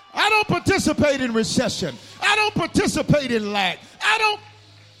 I don't participate in recession. I don't participate in lack.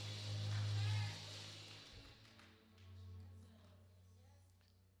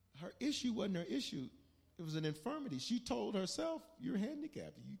 Her issue wasn't her issue. It was an infirmity. She told herself, you're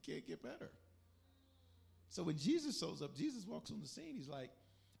handicapped. You can't get better. So when Jesus shows up, Jesus walks on the scene. He's like,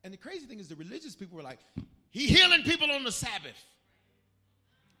 and the crazy thing is the religious people were like, he healing people on the Sabbath.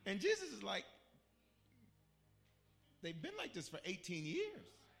 And Jesus is like, they've been like this for 18 years.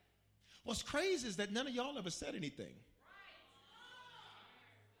 What's crazy is that none of y'all ever said anything.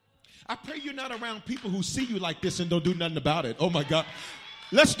 I pray you're not around people who see you like this and don't do nothing about it. Oh, my God.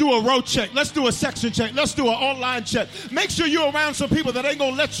 Let's do a road check. Let's do a section check. Let's do an online check. Make sure you're around some people that ain't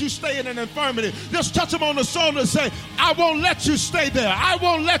going to let you stay in an infirmity. Just touch them on the shoulder and say, I won't let you stay there. I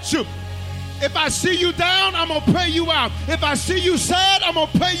won't let you. If I see you down, I'm going to pay you out. If I see you sad, I'm going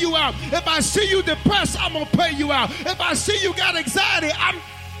to pay you out. If I see you depressed, I'm going to pay you out. If I see you got anxiety,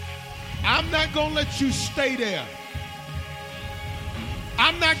 I'm not going to let you stay there.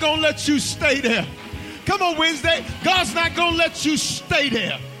 I'm not going to let you stay there. Come on, Wednesday. God's not going to let you stay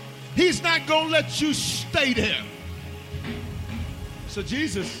there. He's not going to let you stay there. So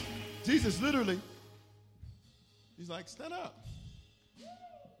Jesus literally, he's like, stand up.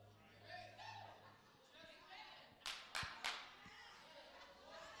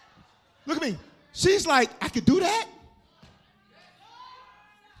 Look at me. She's like, I could do that?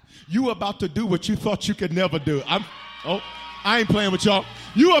 You about to do what you thought you could never do. I ain't playing with y'all.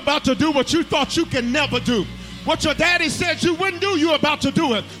 You about to do what you thought you could never do. What your daddy said you wouldn't do, you about to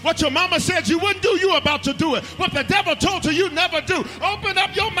do it. What your mama said you wouldn't do, you about to do it. What the devil told you never do. Open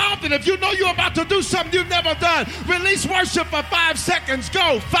up your mouth, and if you know you're about to do something you've never done, release worship for 5 seconds.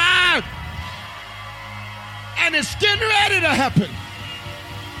 Go. 5. And it's getting ready to happen.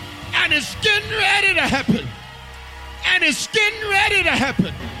 And it's getting ready to happen. And it's getting ready to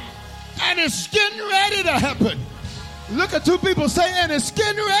happen. And it's getting ready to happen. Look at 2 people saying, and it's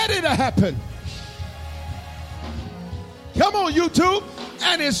getting ready to happen. Come on, YouTube.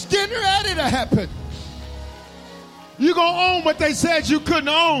 And it's getting ready to happen. You're going to own what they said you couldn't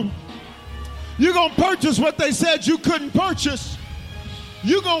own. You're going to purchase what they said you couldn't purchase.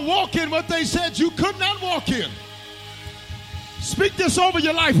 You're going to walk in what they said you could not walk in. Speak this over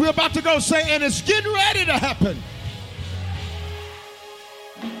your life. We're about to go say, and it's getting ready to happen.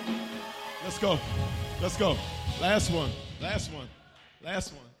 Let's go. Let's go. Last one. Last one.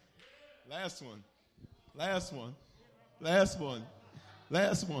 Last one. Last one. Last one. Last one.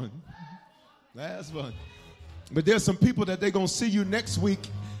 Last one. Last one. But there's some people that they're going to see you next week.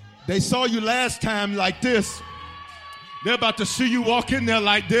 They saw you last time like this. They're about to see you walk in there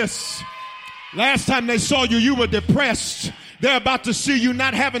like this. Last time they saw you, you were depressed. They're about to see you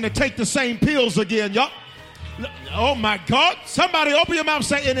not having to take the same pills again, y'all. Oh my God. Somebody open your mouth and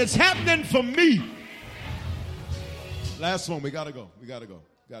say, and it's happening for me. Last one. We got to go.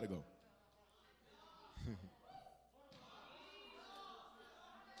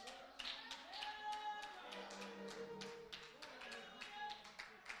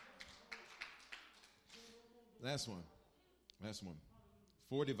 Last one.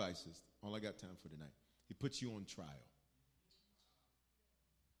 4 devices. All I got time for tonight. He puts you on trial.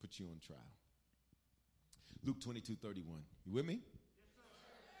 Luke 22:31. You with me?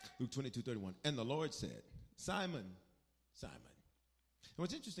 Luke 22:31. And the Lord said, Simon, Simon. And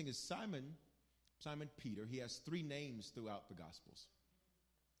what's interesting is Simon Peter, he has 3 names throughout the Gospels.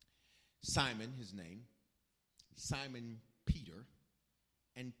 Simon, his name, Simon Peter,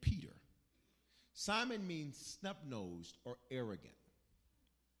 and Peter. Simon means snub-nosed or arrogant.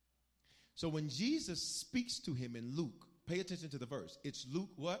 So when Jesus speaks to him in Luke, pay attention to the verse. It's Luke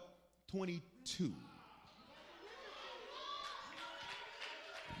what? 22.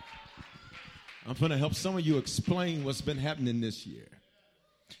 I'm going to help some of you explain what's been happening this year.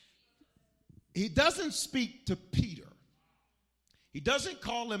 He doesn't speak to Peter. He doesn't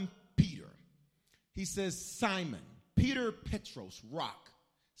call him Peter. He says Simon. Peter, Petros, rock.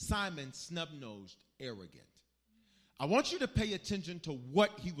 Simon, snub-nosed, arrogant. I want you to pay attention to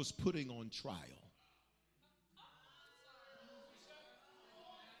what he was putting on trial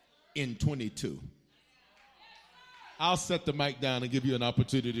in 22. I'll set the mic down and give you an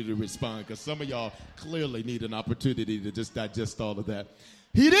opportunity to respond because some of y'all clearly need an opportunity to just digest all of that.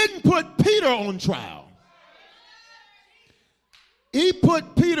 He didn't put Peter on trial. He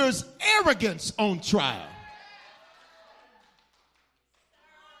put Peter's arrogance on trial.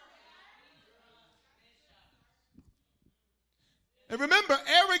 And remember,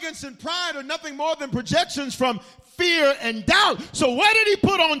 arrogance and pride are nothing more than projections from fear and doubt. So what did he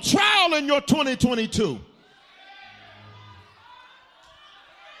put on trial in your 2022?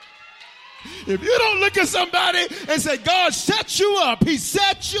 If you don't look at somebody and say, God set you up, he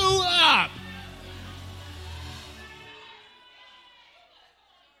set you up.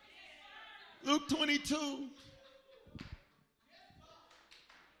 Luke 22.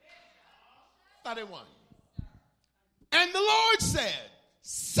 31. And the Lord said,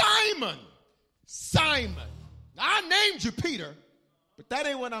 Simon, Simon. Now, I named you Peter, but that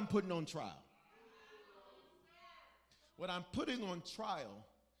ain't what I'm putting on trial. What I'm putting on trial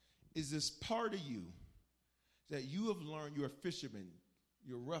is this part of you that you have learned. You're a fisherman.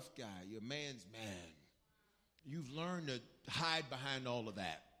 You're a rough guy. You're a man's man. You've learned to hide behind all of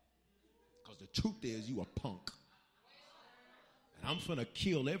that. Because the truth is you a punk. And I'm going to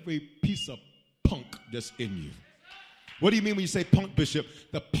kill every piece of punk that's in you. What do you mean when you say punk, Bishop?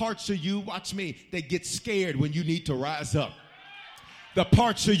 The parts of you, watch me, they get scared when you need to rise up. The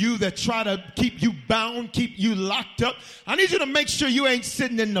parts of you that try to keep you bound, keep you locked up. I need you to make sure you ain't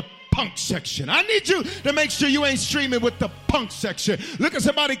sitting in the punk section. I need you to make sure you ain't streaming with the punk section. Look at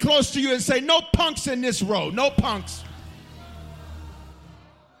somebody close to you and say, no punks in this row. No punks.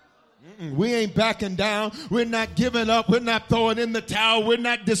 We ain't backing down. We're not giving up. We're not throwing in the towel. We're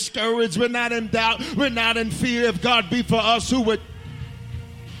not discouraged. We're not in doubt. We're not in fear. If God be for us, who would?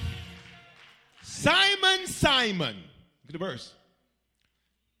 Simon, Simon. Look at the verse.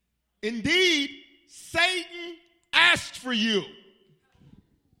 Indeed, Satan asked for you.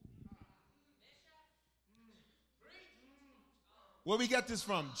 Where we get this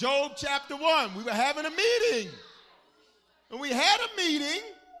from? Job chapter 1. We were having a meeting. And we had a meeting.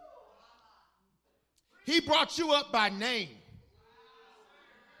 He brought you up by name.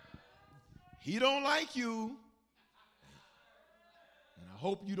 He don't like you. And I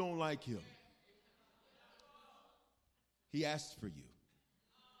hope you don't like him. He asked for you.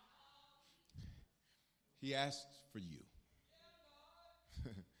 He asked for you.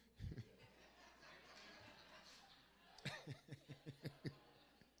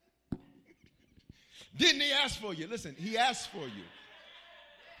 Didn't he ask for you? Listen, he asked for you.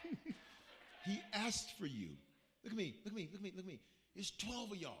 He asked for you. Look at me, look at me, look at me, look at me. There's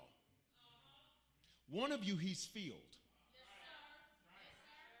 12 of y'all. One of you he's filled.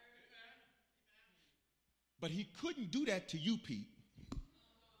 But he couldn't do that to you, Pete.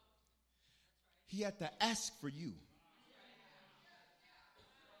 He had to ask for you.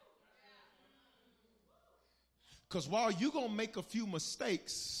 Because while you're going to make a few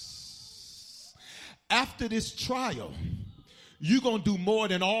mistakes, after this trial, you're going to do more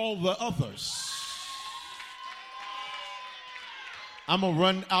than all the others. I'm going to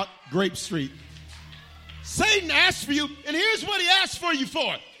run out Grape Street. Satan asked for you, and here's what he asked for you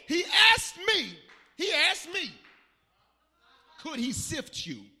for. He asked me, could he sift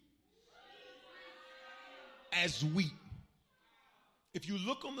you? as wheat. If you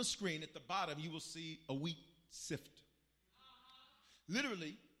look on the screen at the bottom, you will see a wheat sift.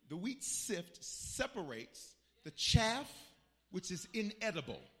 Literally, the wheat sift separates the chaff, which is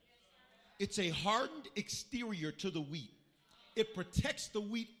inedible. It's a hardened exterior to the wheat. It protects the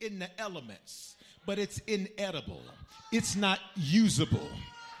wheat in the elements, but it's inedible. It's not usable.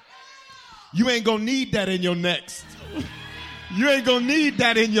 You ain't gonna need that in your next. You ain't gonna need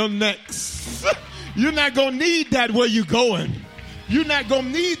that in your next. You're not gonna need that where you're going. You're not gonna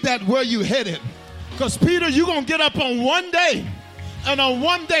need that where you headed. Because Peter, you're gonna get up on one day, and on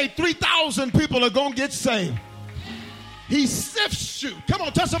one day, 3,000 people are gonna get saved. He sifts you. Come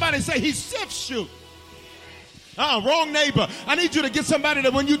on, tell somebody, say he sifts you. Oh, wrong neighbor. I need you to get somebody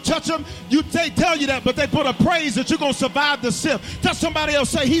that when you touch them, they tell you that, but they put a praise that you're going to survive the sift. Tell somebody else,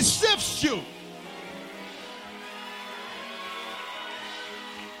 say he sifts you.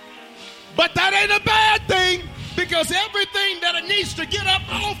 But that ain't a bad thing, because everything that it needs to get up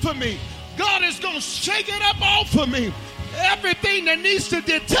off of me, God is going to shake it up off of me. Everything that needs to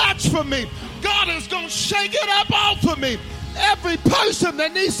detach from me, God is going to shake it up off of me. Every person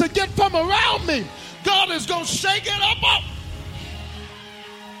that needs to get from around me, God is going to shake it up off.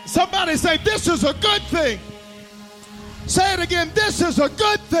 Somebody say, this is a good thing. Say it again, this is a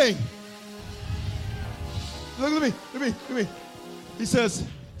good thing. Look at me. He says,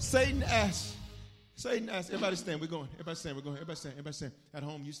 Satan asked. Everybody stand, we're going. Everybody stand. At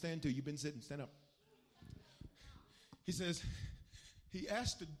home, you stand too. You've been sitting, stand up. He says, he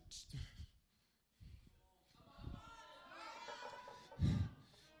asked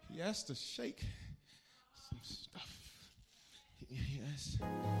to shake some stuff. He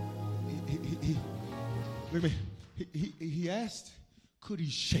asked, could he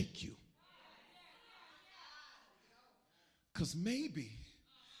shake you? Because maybe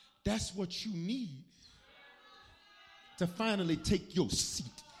that's what you need to finally take your seat.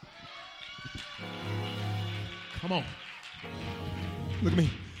 Come on. Look at me.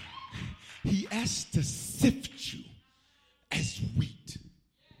 He asked to sift you as wheat.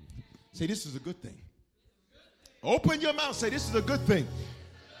 Say, this is a good thing. Open your mouth. Say, this is a good thing.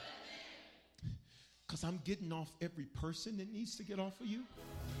 Because I'm getting off every person that needs to get off of you.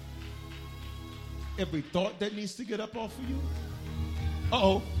 Every thought that needs to get up off of you.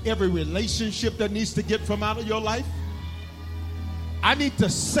 Every relationship that needs to get from out of your life. I need to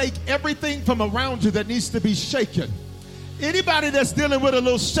shake everything from around you that needs to be shaken. Anybody that's dealing with a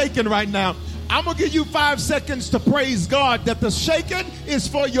little shaking right now, I'm going to give you 5 seconds to praise God that the shaking is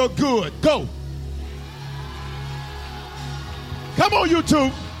for your good. Go. Come on,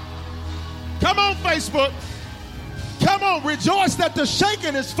 YouTube. Come on, Facebook. Come on, rejoice that the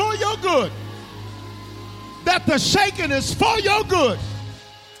shaking is for your good. That the shaking is for your good.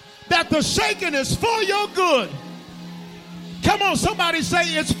 That the shaking is for your good. Come on, somebody say,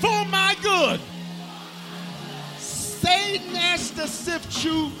 it's for my good. Satan has to sift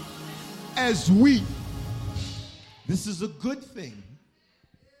you as wheat. This is a good thing.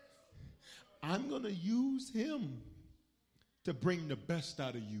 I'm going to use him to bring the best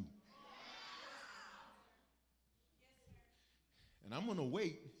out of you. And I'm going to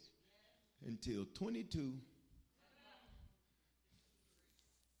wait until 22,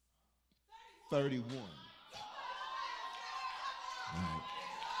 31. All right.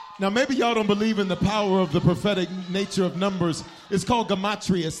 Now, maybe y'all don't believe in the power of the prophetic nature of numbers. It's called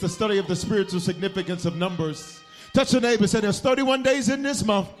gematria. It's the study of the spiritual significance of numbers. Touch your neighbor and say, there's 31 days in this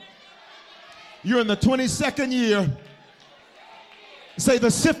month. You're in the 22nd year. Say,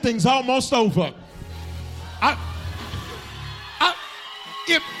 the sifting's almost over.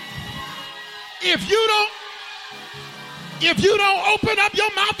 If you don't open up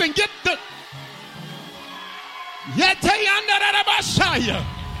your mouth and get the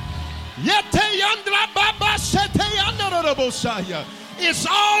it's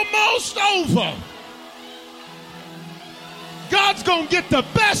almost over. God's gonna get the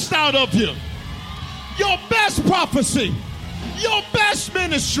best out of you. Your best prophecy, your best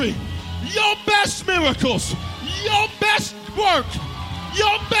ministry, your best miracles, your best work,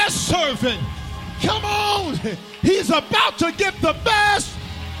 your best servant. Come on. He's about to get the best.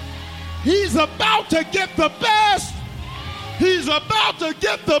 He's about to get the best. He's about to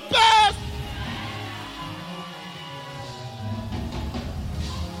get the best.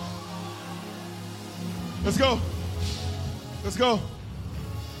 Let's go. Let's go.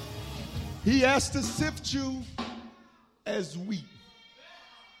 He has to sift you as wheat.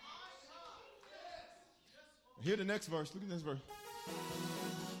 Hear the next verse. Look at this verse.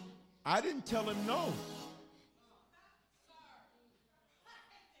 I didn't tell him no.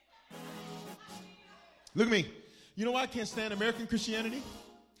 Look at me. You know why I can't stand American Christianity?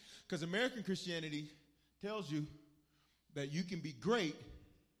 Because American Christianity tells you that you can be great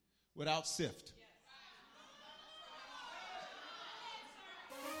without sift.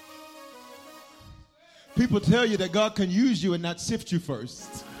 People tell you that God can use you and not sift you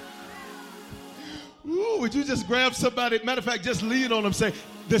first. Ooh, would you just grab somebody? Matter of fact, just lean on them. Say,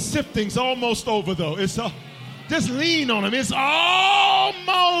 the sifting's almost over, though. Just lean on them. It's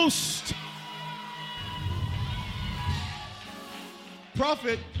almost.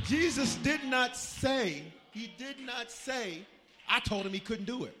 Prophet, Jesus did not say, I told him he couldn't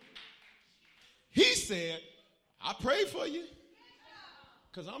do it. He said, I prayed for you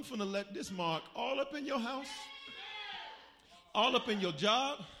because I'm going to let this mark all up in your house, all up in your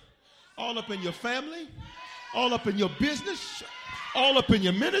job, all up in your family, all up in your business, all up in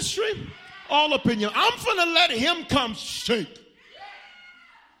your ministry, all up in your, I'm going to let him come shake.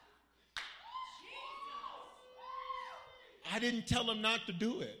 I didn't tell him not to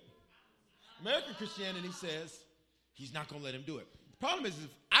do it. American Christianity says he's not going to let him do it. The problem is if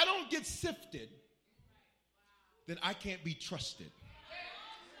I don't get sifted, then I can't be trusted.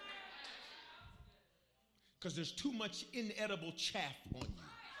 Because there's too much inedible chaff on you.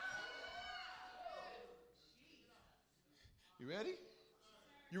 You ready?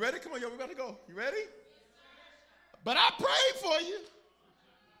 You ready? Come on, yo, we about to go. You ready? But I prayed for you.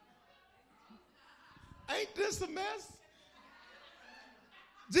 Ain't this a mess?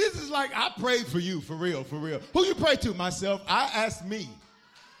 Jesus is like, I prayed for you, for real, for real. Who you pray to? Myself. I asked me.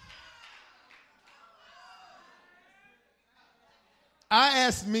 I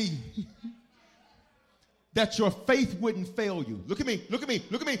asked me that your faith wouldn't fail you. Look at me, look at me,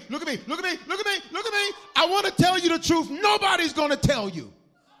 look at me, look at me, look at me, look at me, look at me. I want to tell you the truth. Nobody's going to tell you.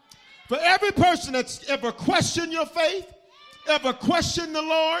 For every person that's ever questioned your faith, ever questioned the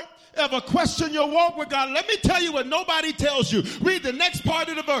Lord, ever questioned your walk with God, let me tell you what nobody tells you. Read the next part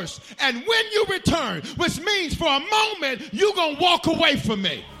of the verse. And when you return, which means for a moment, you're going to walk away from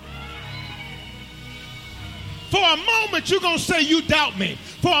me. For a moment, you're going to say you doubt me.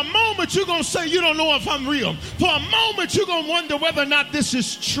 For a moment, you're going to say you don't know if I'm real. For a moment, you're going to wonder whether or not this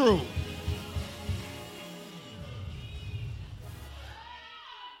is true.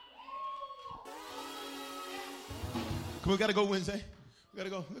 Come on, we got to go Wednesday. We got to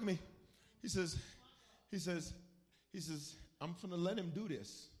go. Look at me. He says, I'm going to let him do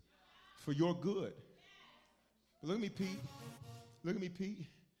this for your good. But look at me, Pete. Look at me, Pete.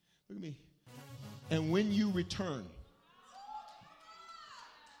 Look at me. And when you return,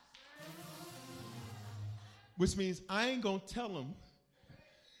 which means I ain't going to tell him,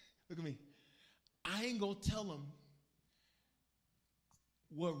 look at me, I ain't going to tell him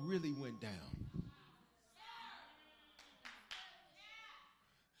what really went down.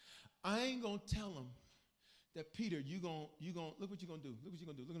 I ain't going to tell him that, Peter, you going look what you're going to do. Look what you're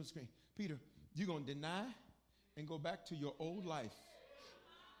going to do. Look on the screen. Peter, you're going to deny and go back to your old life.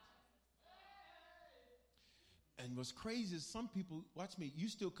 And what's crazy is some people, watch me, you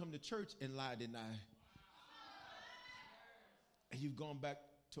still come to church and lie, deny. And you've gone back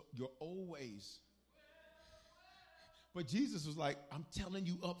to your old ways. But Jesus was like, I'm telling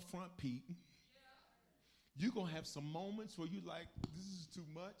you up front, Pete, you're going to have some moments where you're like, this is too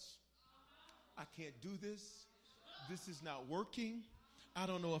much. I can't do this. This is not working. I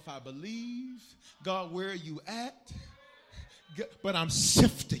don't know if I believe. God, where are you at? But I'm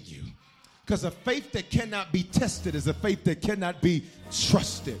sifting you. Because a faith that cannot be tested is a faith that cannot be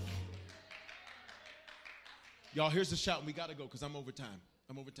trusted. Y'all, here's the shout, and we got to go because I'm over time.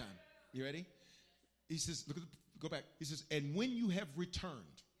 I'm over time. You ready? He says, look at go back. He says, and when you have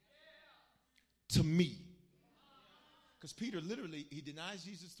returned to me. Because Peter literally, he denies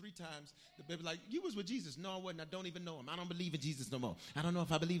Jesus 3 times. The baby like, you was with Jesus. No, I wasn't. I don't even know him. I don't believe in Jesus no more. I don't know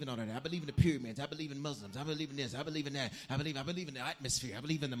if I believe in all that. I believe in the pyramids. I believe in Muslims. I believe in this. I believe in that. I believe in the atmosphere. I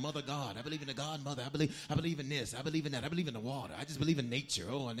believe in the mother God. I believe in the godmother. I believe in this. I believe in that. I believe in the water. I just believe in nature.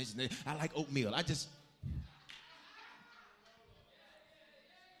 Oh, and this, I like oatmeal.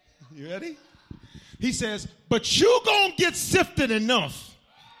 You ready? He says, but you gonna get sifted enough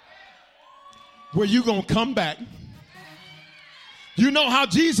where you gonna come back. You know how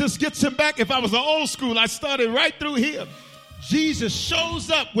Jesus gets him back? If I was an old school, I started right through here. Jesus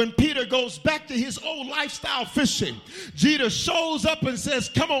shows up when Peter goes back to his old lifestyle fishing. Jesus shows up and says,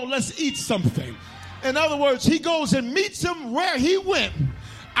 come on, let's eat something. In other words, he goes and meets him where he went.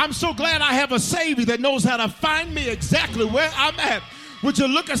 I'm so glad I have a Savior that knows how to find me exactly where I'm at. Would you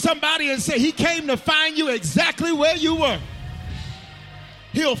look at somebody and say, he came to find you exactly where you were?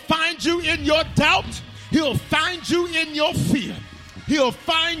 He'll find you in your doubt. He'll find you in your fear. He'll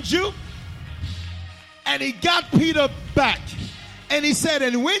find you And he got Peter back. And he said,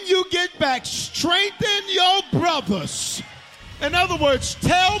 and when you get back, strengthen your brothers. In other words,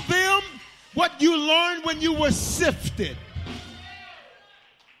 tell them what you learned when you were sifted.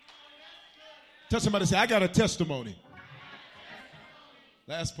 Tell somebody, say, I got a testimony.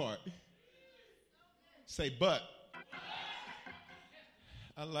 Last part. Say, but.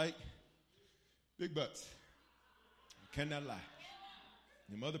 I like big butts. I cannot lie.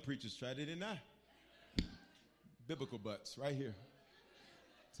 Them other preachers tried it, didn't I? Biblical butts, right here.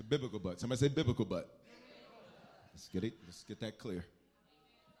 It's a biblical butt. Somebody say biblical butt. Let's get it. Let's get that clear.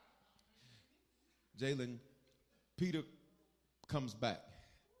 Jalen, Peter comes back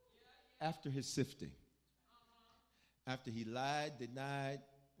after his sifting. After he lied, denied,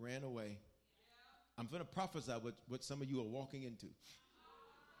 ran away. I'm going to prophesy what some of you are walking into.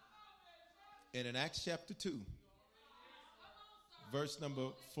 And in Acts chapter 2, verse number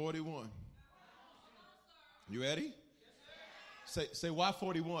 41. You ready? Say why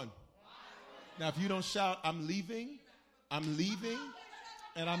 41? Now, if you don't shout, I'm leaving,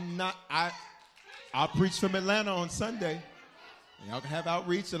 and I'm not, I'll preach from Atlanta on Sunday. Y'all can have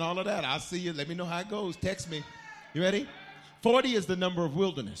outreach and all of that. I'll see you. Let me know how it goes. Text me. You ready? 40 is the number of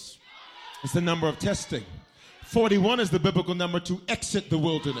wilderness. It's the number of testing. 41 is the biblical number to exit the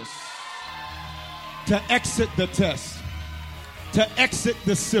wilderness, to exit the test, to exit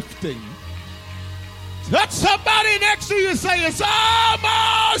the sifting. Touch somebody next to you and say, it's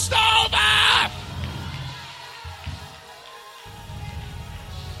almost over.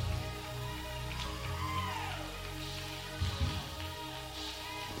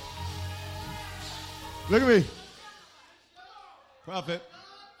 Look at me. Prophet.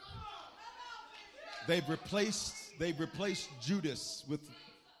 They've replaced Judas with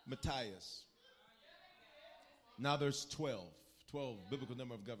Matthias. Now there's 12 biblical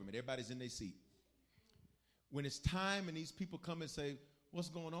number of government. Everybody's in their seat. When it's time and these people come and say, what's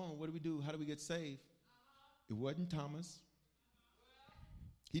going on? What do we do? How do we get saved? It wasn't Thomas.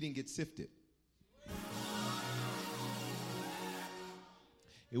 He didn't get sifted.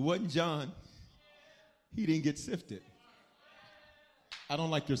 It wasn't John. He didn't get sifted. I don't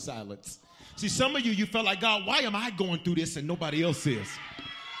like your silence. See, some of you felt like, God, why am I going through this and nobody else is?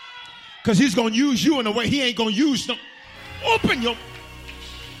 Because he's going to use you in a way he ain't going to use them. Open your...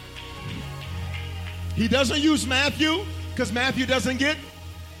 He doesn't use Matthew because Matthew doesn't get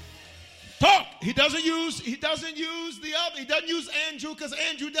talk. He doesn't use the other. He doesn't use Andrew because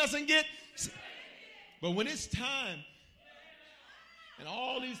Andrew doesn't get. But when it's time and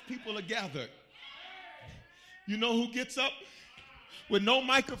all these people are gathered, you know who gets up with no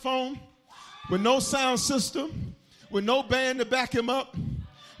microphone, with no sound system, with no band to back him up,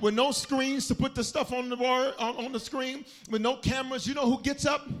 with no screens to put the stuff on the screen, with no cameras? You know who gets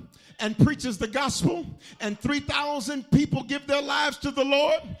up and preaches the gospel and 3,000 people give their lives to the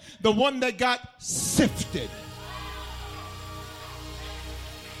Lord? The one that got sifted.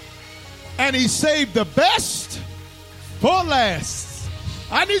 And he saved the best for last.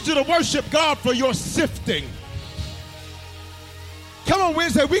 I need you to worship God for your sifting. Come on,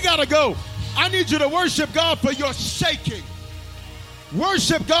 Wednesday, we got to go. I need you to worship God for your shaking.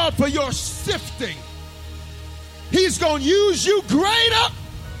 Worship God for your sifting. He's going to use you greater.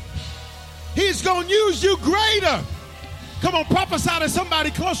 He's going to use you greater. Come on, prophesy to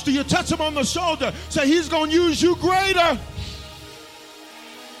somebody close to you. Touch him on the shoulder. Say, he's going to use you greater.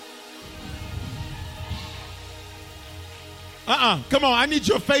 Come on, I need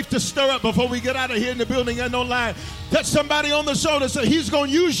your faith to stir up before we get out of here in the building and no line. Touch somebody on the shoulder. Say, he's going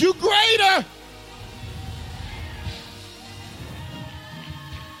to use you greater.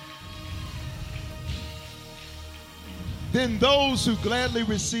 Then those who gladly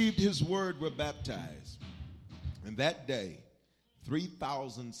received his word were baptized. And that day,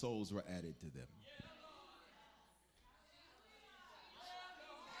 3,000 souls were added to them.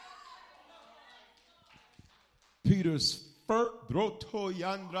 Peter's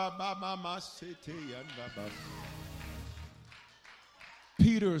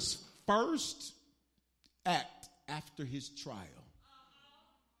first act after his trial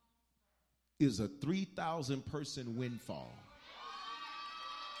is a 3,000 person windfall.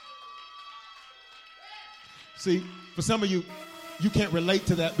 See, for some of you, you can't relate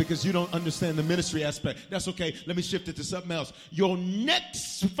to that because you don't understand the ministry aspect. That's okay. Let me shift it to something else. Your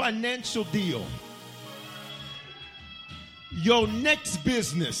next financial deal, your next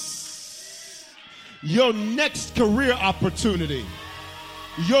business, your next career opportunity,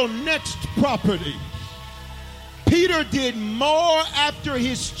 your next property. Peter did more after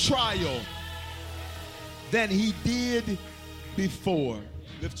his trial than he did before.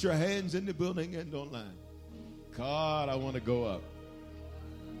 Lift your hands in the building and online. God, I want to go up.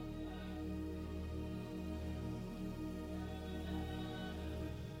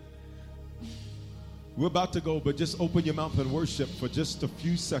 We're about to go, but just open your mouth and worship for just a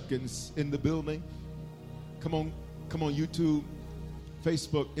few seconds in the building. Come on, YouTube,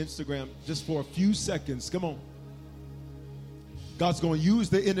 Facebook, Instagram, just for a few seconds. Come on. God's going to use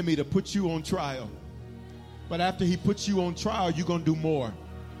the enemy to put you on trial. But after he puts you on trial, you're going to do more.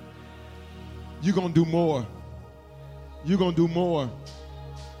 You're going to do more. You're going to do more.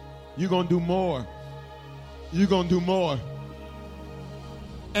 You're going to do more. You're going to do more.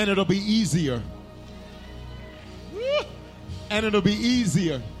 And it'll be easier. And it'll be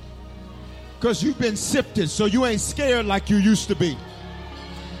easier. Because you've been sifted, so you ain't scared like you used to be.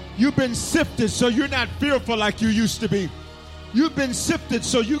 You've been sifted, so you're not fearful like you used to be. You've been sifted,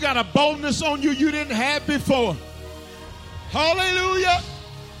 so you got a boldness on you didn't have before. Hallelujah.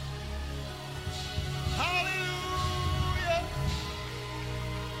 Hallelujah.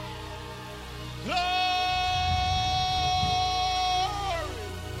 Glory.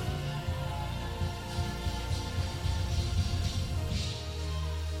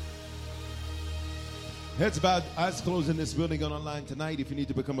 Heads bowed, eyes closed in this building and online tonight. If you need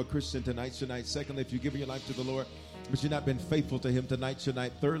to become a Christian, tonight's your night. Secondly, if you've given your life to the Lord, but you've not been faithful to him, tonight's your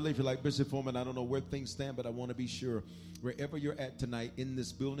night. Thirdly, if you're like Bishop Foreman, I don't know where things stand, but I want to be sure. Wherever you're at tonight, in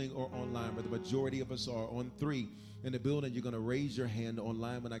this building or online, where the majority of us are, on 3 in the building, you're going to raise your hand.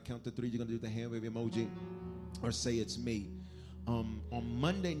 Online, when I count to 3, you're going to do the hand wave emoji or say it's me. On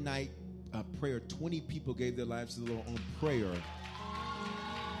Monday night prayer, 20 people gave their lives to the Lord on prayer.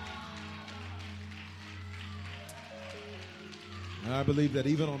 I believe that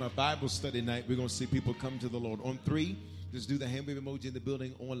even on a Bible study night, we're going to see people come to the Lord. On 3, just do the hand wave emoji in the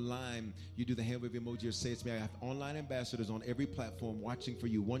building. Online, you do the hand wave emoji or say it's me. I have online ambassadors on every platform watching for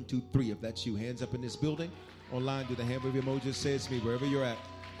you. 1, 2, 3. If that's you, hands up in this building. Online, do the hand wave emoji, say it's me, wherever you're at.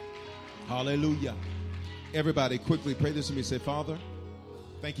 Hallelujah. Everybody, quickly pray this with me. Say, Father,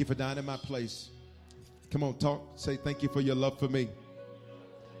 thank you for dying in my place. Come on, talk. Say, thank you for your love for me.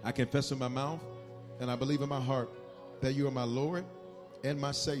 I confess with my mouth and I believe in my heart that you are my Lord and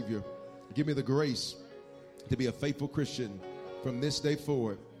my Savior. Give me the grace to be a faithful Christian from this day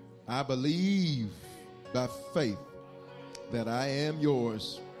forward. I believe by faith that I am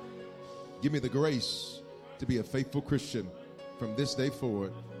yours. Give me the grace to be a faithful Christian from this day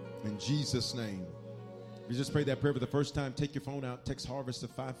forward. In Jesus' name. You just prayed that prayer for the first time. Take your phone out. Text Harvest to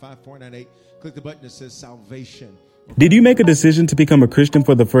 55498. Click the button that says salvation. Did you make a decision to become a Christian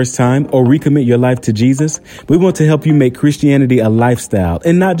for the first time or recommit your life to Jesus? We want to help you make Christianity a lifestyle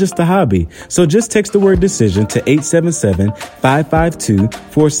and not just a hobby. So just text the word decision to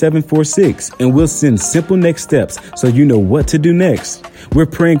 877-552-4746 and we'll send simple next steps so you know what to do next. We're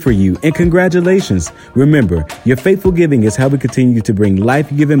praying for you and congratulations. Remember, your faithful giving is how we continue to bring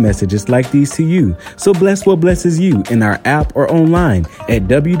life-giving messages like these to you. So bless what blesses you in our app or online at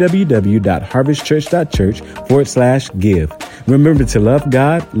www.harvestchurch.church/give. Remember to love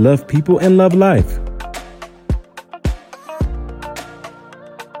God, love people, and love life.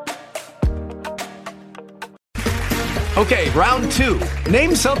 Okay, round 2.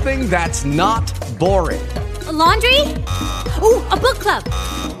 Name something that's not boring. A laundry? Ooh, a book club.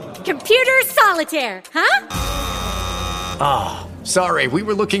 Computer solitaire, huh? Ah, sorry, we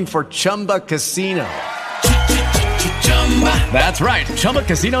were looking for Chumba Casino. That's right.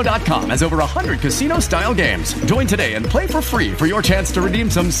 ChumbaCasino.com has over 100 casino-style games. Join today and play for free for your chance to redeem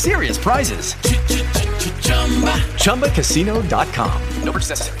some serious prizes. ChumbaCasino.com. No purchase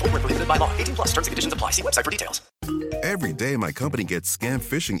necessary. Void where prohibited by law. 18+ terms and conditions apply. See website for details. Every day, my company gets scam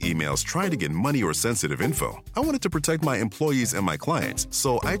phishing emails trying to get money or sensitive info. I wanted to protect my employees and my clients,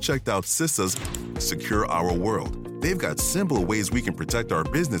 so I checked out CISA's Secure Our World. They've got simple ways we can protect our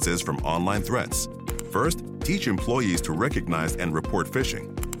businesses from online threats. First, teach employees to recognize and report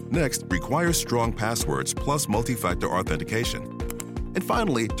phishing. Next, require strong passwords plus multi-factor authentication. And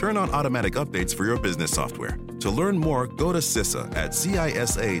finally, turn on automatic updates for your business software. To learn more, go to CISA at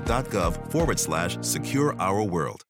cisa.gov/Secure Our World.